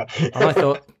 Yeah. And I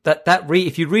thought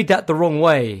if you read that the wrong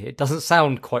way, it doesn't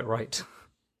sound quite right.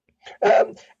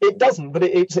 It doesn't, but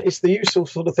it's the useful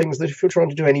sort of things that if you're trying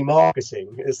to do any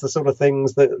marketing, it's the sort of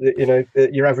things that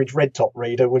your average red top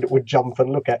reader would jump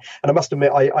and look at. And I must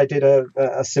admit, I did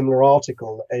a similar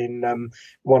article in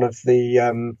one of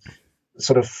the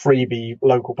sort of freebie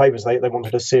local papers. They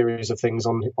wanted a series of things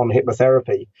on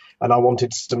hypnotherapy, and I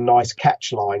wanted some nice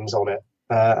catch lines on it.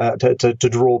 To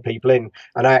draw people in,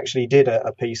 and I actually did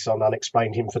a piece on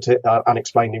unexplained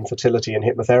infertility and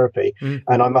hypnotherapy.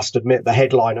 And I must admit, the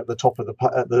headline at the top of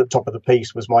the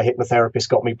piece was "My hypnotherapist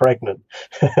got me pregnant."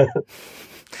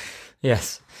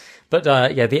 Yes, but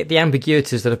the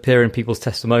ambiguities that appear in people's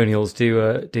testimonials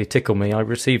do tickle me. I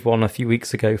received one a few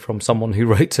weeks ago from someone who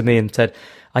wrote to me and said,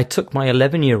 "I took my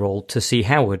 11-year-old to see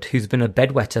Howard, who's been a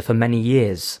bedwetter for many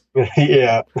years."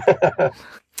 Yeah.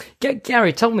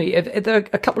 Gary, tell me, are there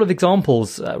a couple of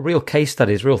examples, real case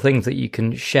studies, real things that you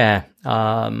can share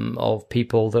of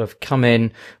people that have come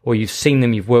in, or you've seen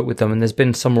them, you've worked with them, and there's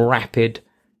been some rapid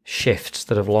shifts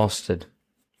that have lasted?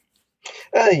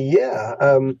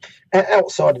 Outside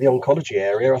of the oncology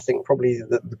area, I think probably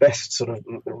the best sort of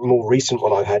more recent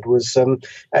one I've had was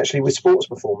actually with sports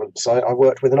performance. I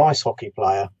worked with an ice hockey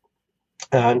player,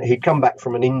 and he'd come back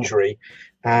from an injury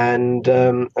and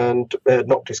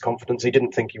knocked his confidence. He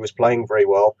didn't think he was playing very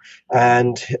well,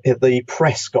 and the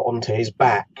press got onto his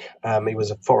back. He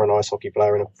was a foreign ice hockey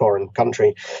player in a foreign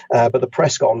country, but the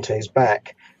press got onto his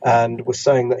back and was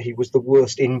saying that he was the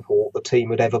worst import the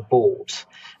team had ever bought,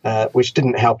 which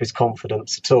didn't help his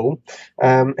confidence at all.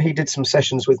 He did some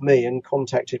sessions with me and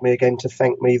contacted me again to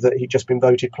thank me that he'd just been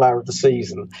voted player of the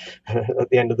season at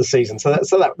the end of the season. So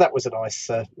that was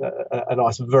a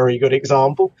nice, very good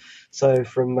example. So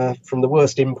from the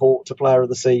worst import to player of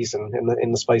the season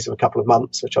in the space of a couple of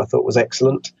months, which I thought was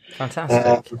excellent.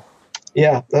 Fantastic.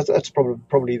 Yeah, that's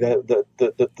probably the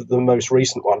most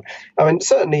recent one. I mean,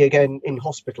 certainly again in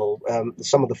hospital,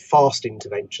 some of the fast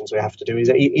interventions we have to do is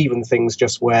even things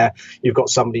just where you've got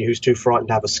somebody who's too frightened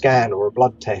to have a scan or a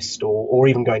blood test, or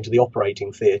even going to the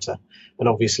operating theatre. And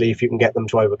obviously, if you can get them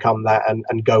to overcome that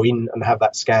and go in and have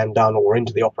that scan done or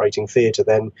into the operating theatre,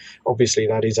 then obviously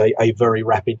that is a very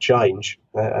rapid change.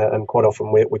 And quite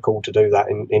often we're called to do that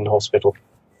in hospital.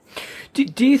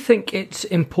 Do you think it's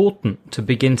important to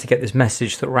begin to get this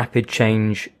message that rapid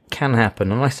change can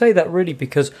happen? And I say that really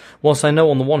because whilst I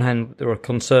know on the one hand there are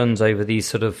concerns over these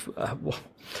sort of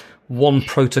one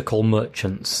protocol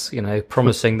merchants,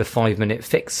 promising the 5-minute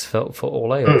fix for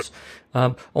all ails.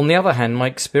 On the other hand, my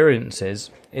experience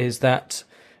is that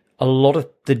a lot of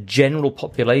the general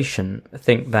population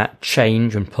think that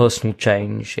change and personal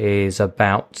change is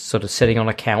about sort of sitting on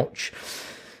a couch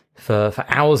for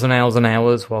hours and hours and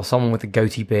hours while someone with a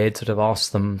goatee beard sort of asks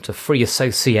them to free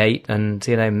associate and,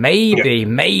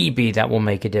 maybe that will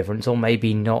make a difference or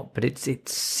maybe not, but it's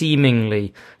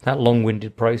seemingly that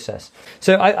long-winded process.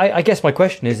 So I guess my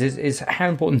question is how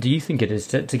important do you think it is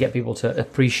to get people to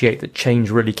appreciate that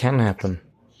change really can happen?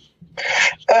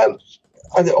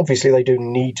 Obviously, they do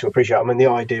need to appreciate. I mean, the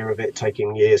idea of it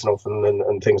taking years and often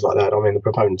and things like that. I mean, the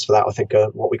proponents for that, I think, are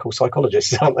what we call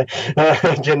psychologists, aren't they?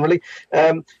 Generally,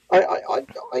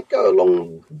 I go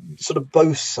along sort of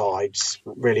both sides,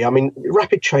 really. I mean,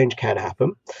 rapid change can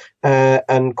happen,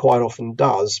 and quite often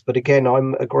does. But again,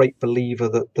 I'm a great believer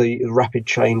that the rapid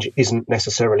change isn't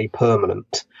necessarily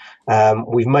permanent.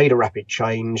 We've made a rapid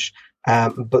change.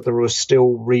 But there are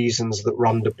still reasons that were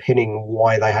underpinning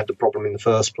why they had the problem in the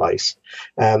first place.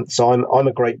 So I'm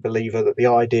a great believer that the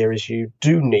idea is you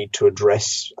do need to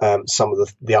address some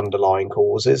of the underlying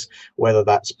causes, whether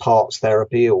that's parts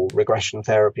therapy or regression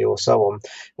therapy or so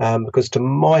on. Because to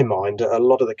my mind, a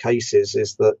lot of the cases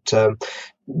is that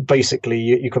basically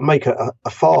you can make a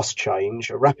fast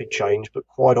change, a rapid change, but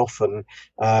quite often,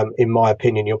 in my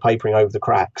opinion, you're papering over the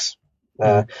cracks.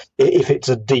 If it's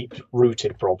a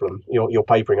deep-rooted problem, you're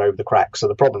papering over the cracks. So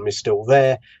the problem is still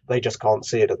there. They just can't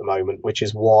see it at the moment, which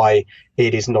is why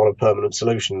it is not a permanent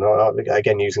solution.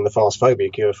 Again, using the fast phobia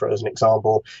cure as an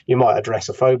example, you might address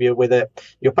a phobia with it.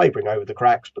 You're papering over the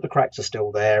cracks, but the cracks are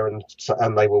still there, and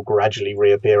they will gradually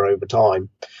reappear over time.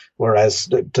 Whereas,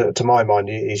 to my mind,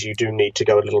 is you do need to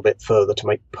go a little bit further to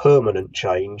make permanent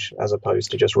change as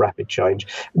opposed to just rapid change.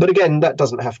 But again, that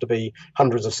doesn't have to be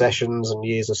hundreds of sessions and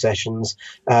years of sessions.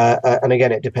 And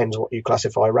again, it depends what you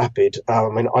classify rapid. I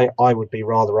mean, I would be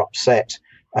rather upset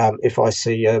if I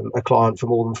see a client for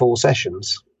more than 4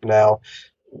 sessions. Now,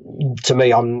 to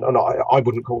me, I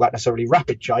wouldn't call that necessarily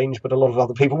rapid change, but a lot of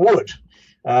other people would.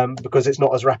 Because it's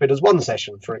not as rapid as 1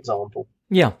 session, for example.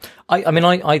 Yeah, I mean,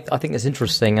 I think it's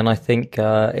interesting, and I think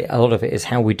a lot of it is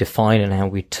how we define and how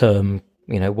we term,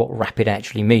 what rapid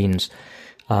actually means.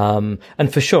 And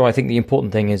for sure, I think the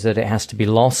important thing is that it has to be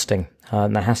lasting,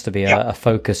 and there has to be a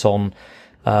focus on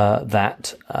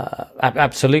that.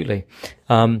 Absolutely.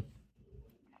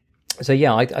 So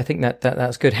yeah, I think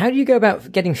that's good. How do you go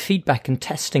about getting feedback and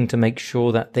testing to make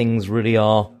sure that things really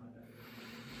are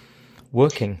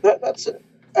working? That's it.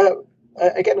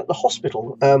 Again, at the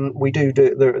hospital, we do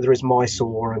there is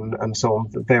MySOR and so on,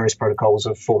 various protocols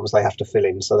of forms they have to fill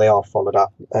in, so they are followed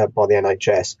up by the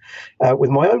NHS. With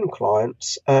my own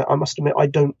clients, I must admit I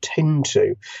don't tend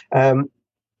to.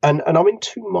 And I'm in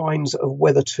two minds of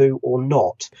whether to or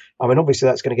not. I mean, obviously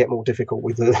that's going to get more difficult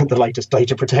with the latest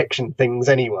data protection things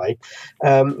anyway.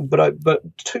 But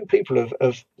 2 people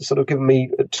have sort of given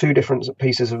me 2 different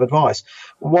pieces of advice.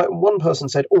 One person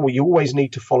said, "Oh, you always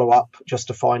need to follow up just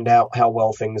to find out how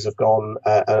well things have gone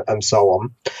and so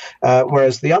on."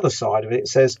 Whereas the other side of it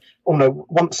says, "Oh no,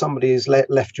 once somebody has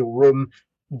left your room,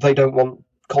 they don't want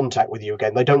contact with you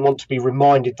again. They don't want to be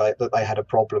reminded that they had a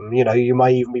problem. You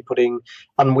may even be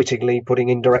unwittingly putting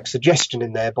indirect suggestion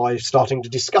in there by starting to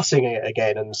discussing it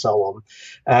again and so on.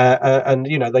 And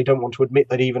they don't want to admit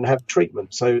they even have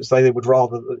treatment. So they would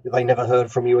rather they never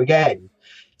heard from you again.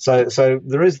 So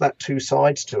there is that 2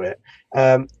 sides to it.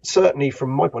 Certainly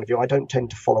from my point of view, I don't tend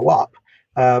to follow up.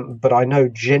 But I know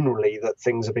generally that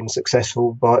things have been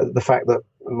successful by the fact that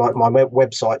my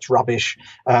website's rubbish.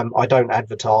 I don't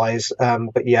advertise,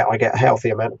 but yeah, I get a healthy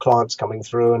amount of clients coming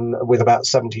through, and with about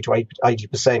 70 to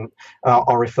 80%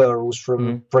 are referrals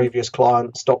from previous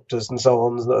clients, doctors, and so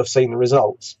on that have seen the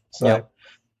results. So,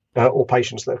 or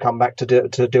patients that have come back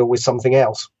to deal with something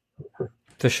else.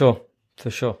 For sure.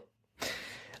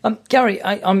 Gary,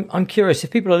 I'm curious if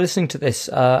people are listening to this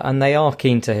and they are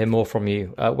keen to hear more from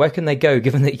you. Where can they go?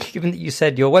 Given that you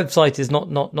said your website is not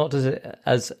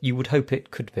as you would hope it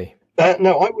could be.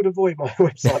 No, I would avoid my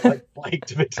website like plague,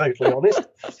 to be totally honest.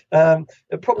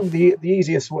 Probably the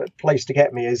easiest place to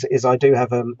get me is I do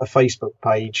have a Facebook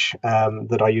page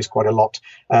that I use quite a lot.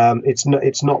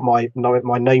 It's not my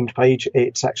named page.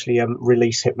 It's actually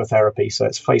Release Hypnotherapy. So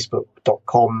it's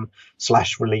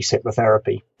facebook.com/Release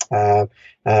Hypnotherapy.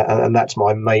 And that's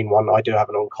my main one. I do have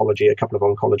a couple of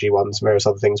oncology ones, various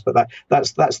other things, but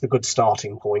that's the good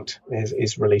starting point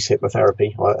is Release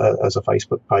Hypnotherapy as a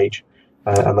Facebook page.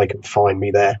 And they can find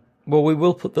me there. Well, we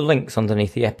will put the links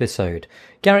underneath the episode.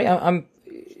 Gary,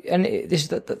 this is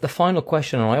the final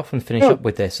question, and I often finish up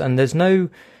with this, and there's no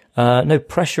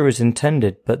pressure is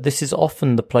intended, but this is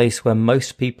often the place where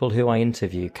most people who I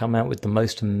interview come out with the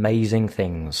most amazing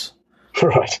things.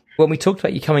 Right. When we talked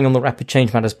about you coming on the Rapid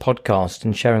Change Matters podcast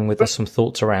and sharing with us some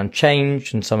thoughts around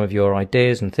change and some of your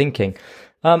ideas and thinking,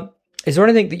 is there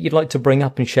anything that you'd like to bring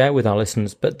up and share with our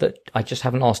listeners, but that I just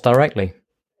haven't asked directly?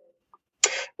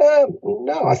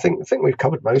 No, I think we've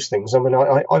covered most things. I mean,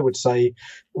 I would say,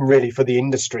 really, for the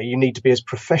industry, you need to be as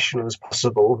professional as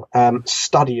possible,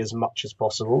 study as much as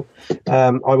possible.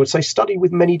 I would say study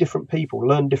with many different people,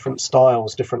 learn different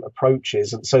styles, different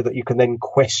approaches, and so that you can then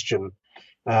question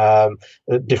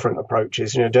different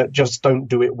approaches. Just don't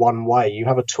do it one way. You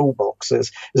have a toolbox.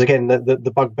 There's again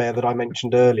the bugbear that I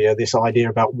mentioned earlier, this idea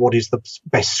about what is the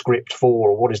best script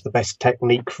for, or what is the best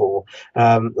technique for.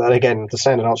 And again, the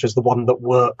standard answer is the one that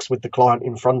works with the client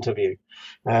in front of you.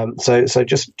 So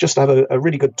just have a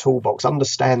really good toolbox,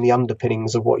 understand the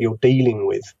underpinnings of what you're dealing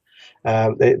with.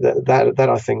 That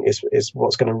I think is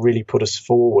what's going to really put us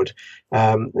forward.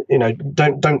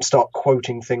 Don't start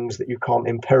quoting things that you can't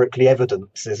empirically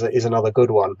evidence is another good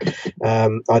one.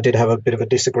 I did have a bit of a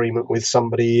disagreement with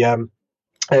somebody.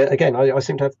 Again, I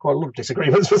seem to have quite a lot of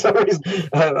disagreements for some reason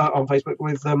on Facebook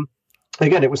with.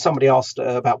 Again, it was somebody asked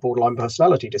about borderline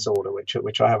personality disorder,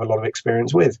 which I have a lot of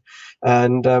experience with,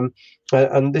 and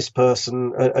this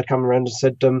person had come around and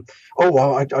said,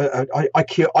 I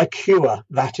cure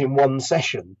that in one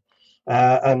session,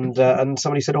 and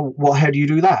somebody said, oh, well, how do you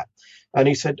do that? And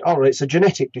he said, oh, it's a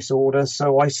genetic disorder,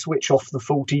 so I switch off the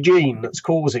faulty gene that's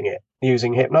causing it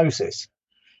using hypnosis.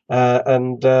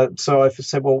 So I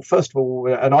said, well, first of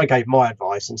all, and I gave my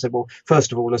advice and said, well,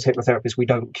 first of all, as hypnotherapists, we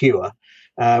don't cure.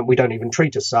 We don't even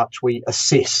treat as such. We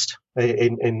assist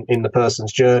in the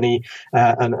person's journey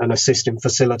and assist in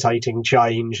facilitating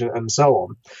change and so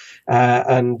on.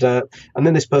 And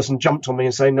then this person jumped on me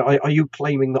and saying, are you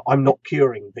claiming that I'm not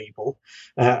curing people?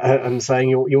 And saying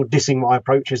you're dissing my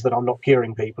approaches, that I'm not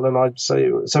curing people? And I'd say,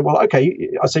 well, okay.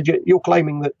 I said, you're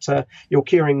claiming that you're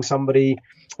curing somebody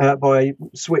by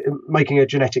making a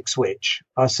genetic switch.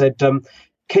 I said,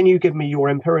 can you give me your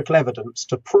empirical evidence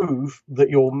to prove that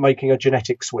you're making a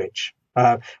genetic switch?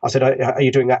 I said, are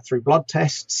you doing that through blood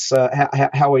tests?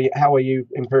 How are you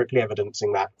empirically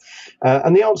evidencing that?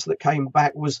 And the answer that came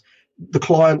back was, the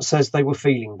client says they were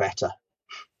feeling better.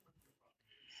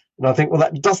 And I think, well,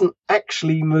 that doesn't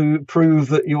actually prove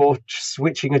that you're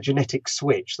switching a genetic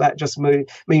switch. That just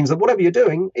means that whatever you're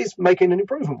doing is making an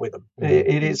improvement with them.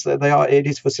 Mm-hmm. It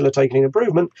is facilitating an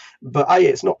improvement, but A,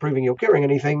 it's not proving you're curing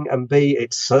anything, and B,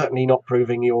 it's certainly not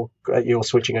proving you're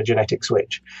switching a genetic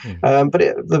switch. Mm-hmm.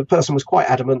 But the person was quite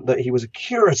adamant that he was a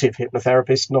curative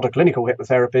hypnotherapist, not a clinical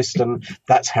hypnotherapist, and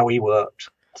that's how he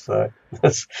worked. So,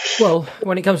 well,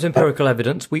 when it comes to empirical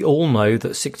evidence, we all know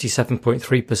that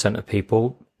 67.3% of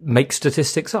people make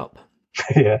statistics up.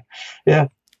 Yeah.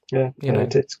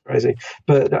 It's crazy.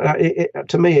 But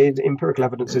to me, empirical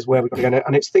evidence is where we're going to go,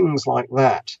 and it's things like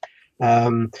that.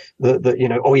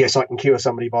 Oh yes, I can cure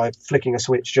somebody by flicking a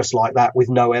switch just like that with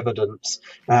no evidence.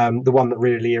 The one that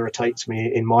really irritates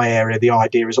me in my area, the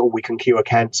idea is, we can cure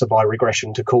cancer by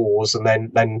regression to cause and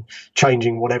then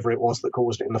changing whatever it was that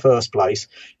caused it in the first place.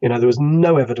 There was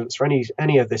no evidence for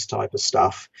any of this type of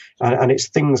stuff, and it's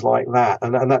things like that,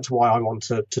 and that's why I want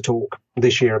to talk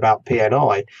this year about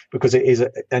PNI, because it is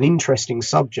an interesting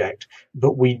subject,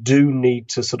 but we do need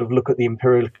to sort of look at the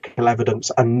empirical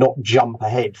evidence and not jump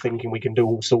ahead thinking we can do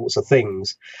all sorts of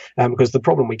things, because the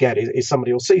problem we get is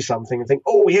somebody will see something and think,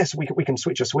 oh yes, we can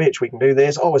switch a switch, we can do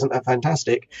this, oh isn't that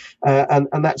fantastic, and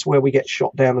that's where we get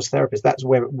shot down as therapists. That's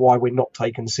why we're not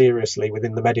taken seriously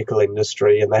within the medical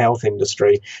industry and the health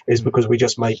industry, is because we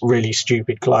just make really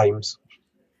stupid claims.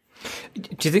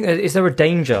 Do you think, is there a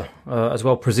danger as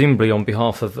well, presumably on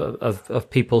behalf of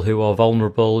people who are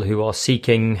vulnerable, who are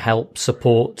seeking help,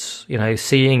 support,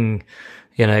 seeing,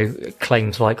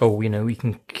 claims like, we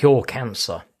can cure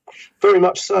cancer? Very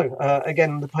much so.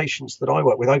 Again, the patients that I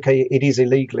work with, okay, it is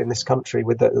illegal in this country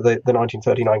with the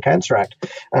 1939 Cancer Act,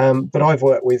 but I've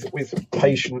worked with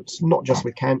patients not just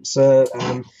with cancer,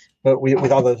 but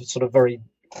with other sort of very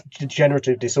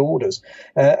degenerative disorders.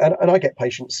 And I get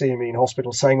patients seeing me in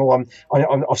hospital saying, "Oh,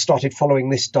 I've started following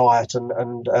this diet and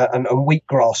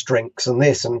wheatgrass drinks and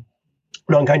this and."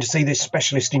 I'm going to see this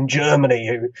specialist in Germany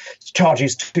who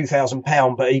charges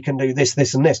 £2,000, but he can do this,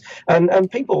 this, and this.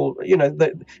 And people,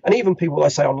 and even people I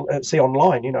see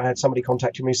online. I had somebody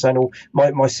contacting me saying, "Oh,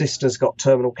 my sister's got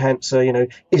terminal cancer.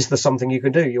 Is there something you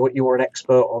can do? You're an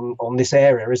expert on this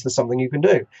area. Is there something you can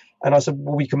do?" And I said,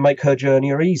 "Well, we can make her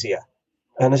journey easier."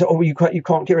 And they said, "Oh, you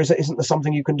can't cure it. Isn't there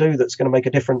something you can do that's going to make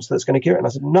a difference, that's going to cure it?" And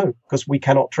I said, "No, because we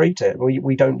cannot treat it.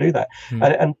 We don't do that."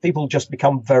 And people just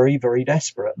become very, very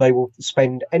desperate. They will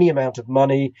spend any amount of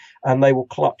money and they will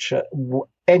clutch at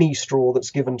any straw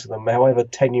that's given to them, however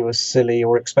tenuous, silly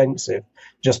or expensive,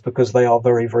 just because they are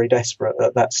very, very desperate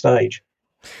at that stage.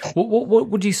 What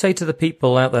would you say to the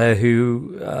people out there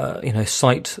who,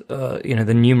 cite,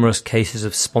 the numerous cases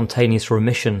of spontaneous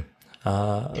remission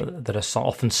that are so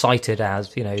often cited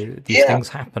as, these things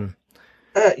happen?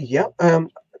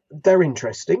 They're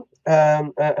interesting.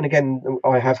 And again,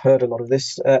 I have heard a lot of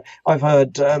this. I've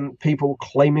heard people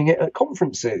claiming it at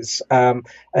conferences.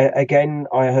 Again,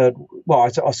 I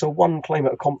saw one claim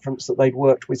at a conference that they'd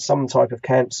worked with some type of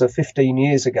cancer 15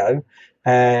 years ago,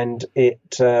 and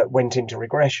it went into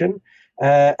regression.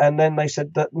 And then they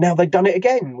said that now they've done it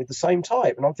again with the same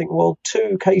type. And I'm thinking, well,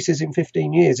 2 cases in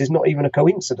 15 years is not even a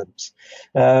coincidence,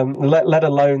 let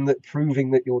alone that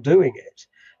proving that you're doing it.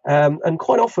 And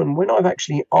quite often when I've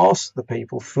actually asked the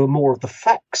people for more of the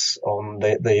facts on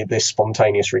this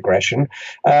spontaneous regression,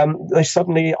 they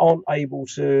suddenly aren't able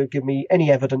to give me any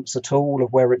evidence at all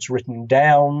of where it's written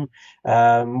down,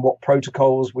 what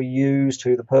protocols we used,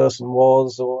 who the person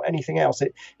was, or anything else.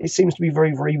 It seems to be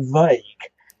very, very vague.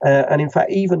 And in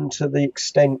fact, even to the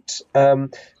extent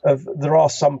there are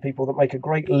some people that make a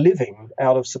great living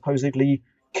out of supposedly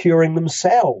curing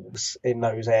themselves in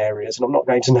those areas. And I'm not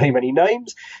going to name any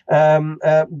names,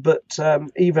 but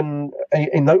even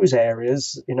in those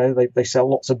areas, they sell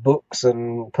lots of books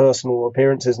and personal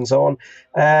appearances and so on.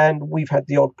 And we've had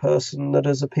the odd person that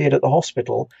has appeared at the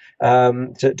hospital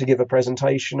to give a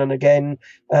presentation, and again,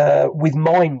 with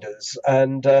minders.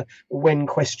 And when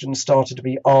questions started to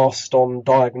be asked on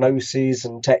diagnoses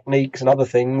and techniques and other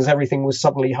things, everything was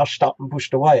suddenly hushed up and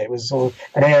pushed away. It was sort of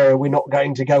an area we're not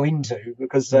going to go into,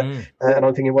 because and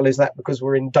I'm thinking, well, is that because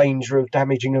we're in danger of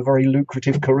damaging a very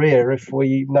lucrative career if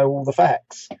we know all the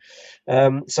facts?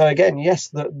 So again,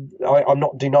 yes, I'm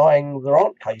not denying there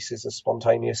aren't cases of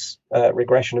spontaneous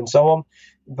regression and so on,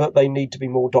 but they need to be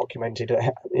more documented.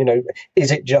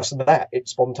 Is it just that it's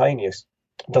spontaneous?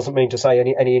 It doesn't mean to say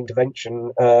any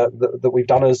intervention that we've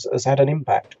done has had an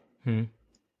impact,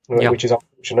 which is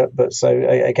unfortunate. But so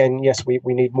again, yes, we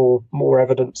need more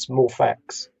evidence, more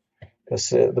facts. Because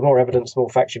the more evidence, the more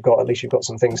facts you've got, at least you've got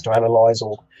some things to analyse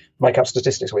or make up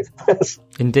statistics with.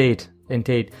 Indeed.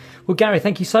 Well, Gary,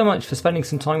 thank you so much for spending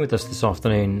some time with us this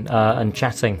afternoon and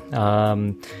chatting.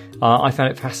 I found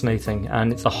it fascinating,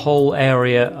 and it's a whole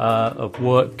area of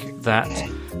work that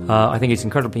I think is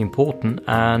incredibly important.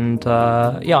 And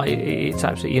it's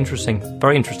absolutely interesting,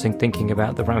 very interesting thinking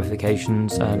about the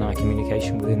ramifications and our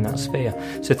communication within that sphere.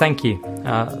 So thank you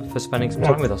for spending some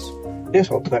time with us. Yes,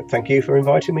 well, thank you for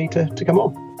inviting me to come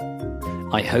on.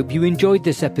 I hope you enjoyed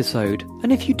this episode,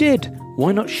 and if you did,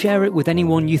 why not share it with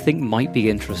anyone you think might be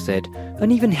interested,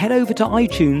 and even head over to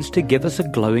iTunes to give us a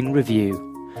glowing review.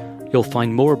 You'll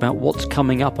find more about what's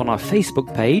coming up on our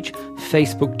Facebook page,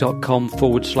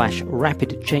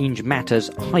 facebook.com/Rapid Change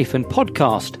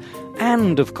Matters-podcast,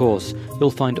 and of course,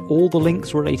 you'll find all the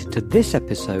links related to this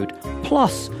episode,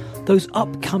 plus those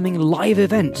upcoming live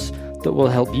events that will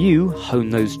help you hone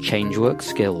those change work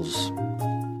skills.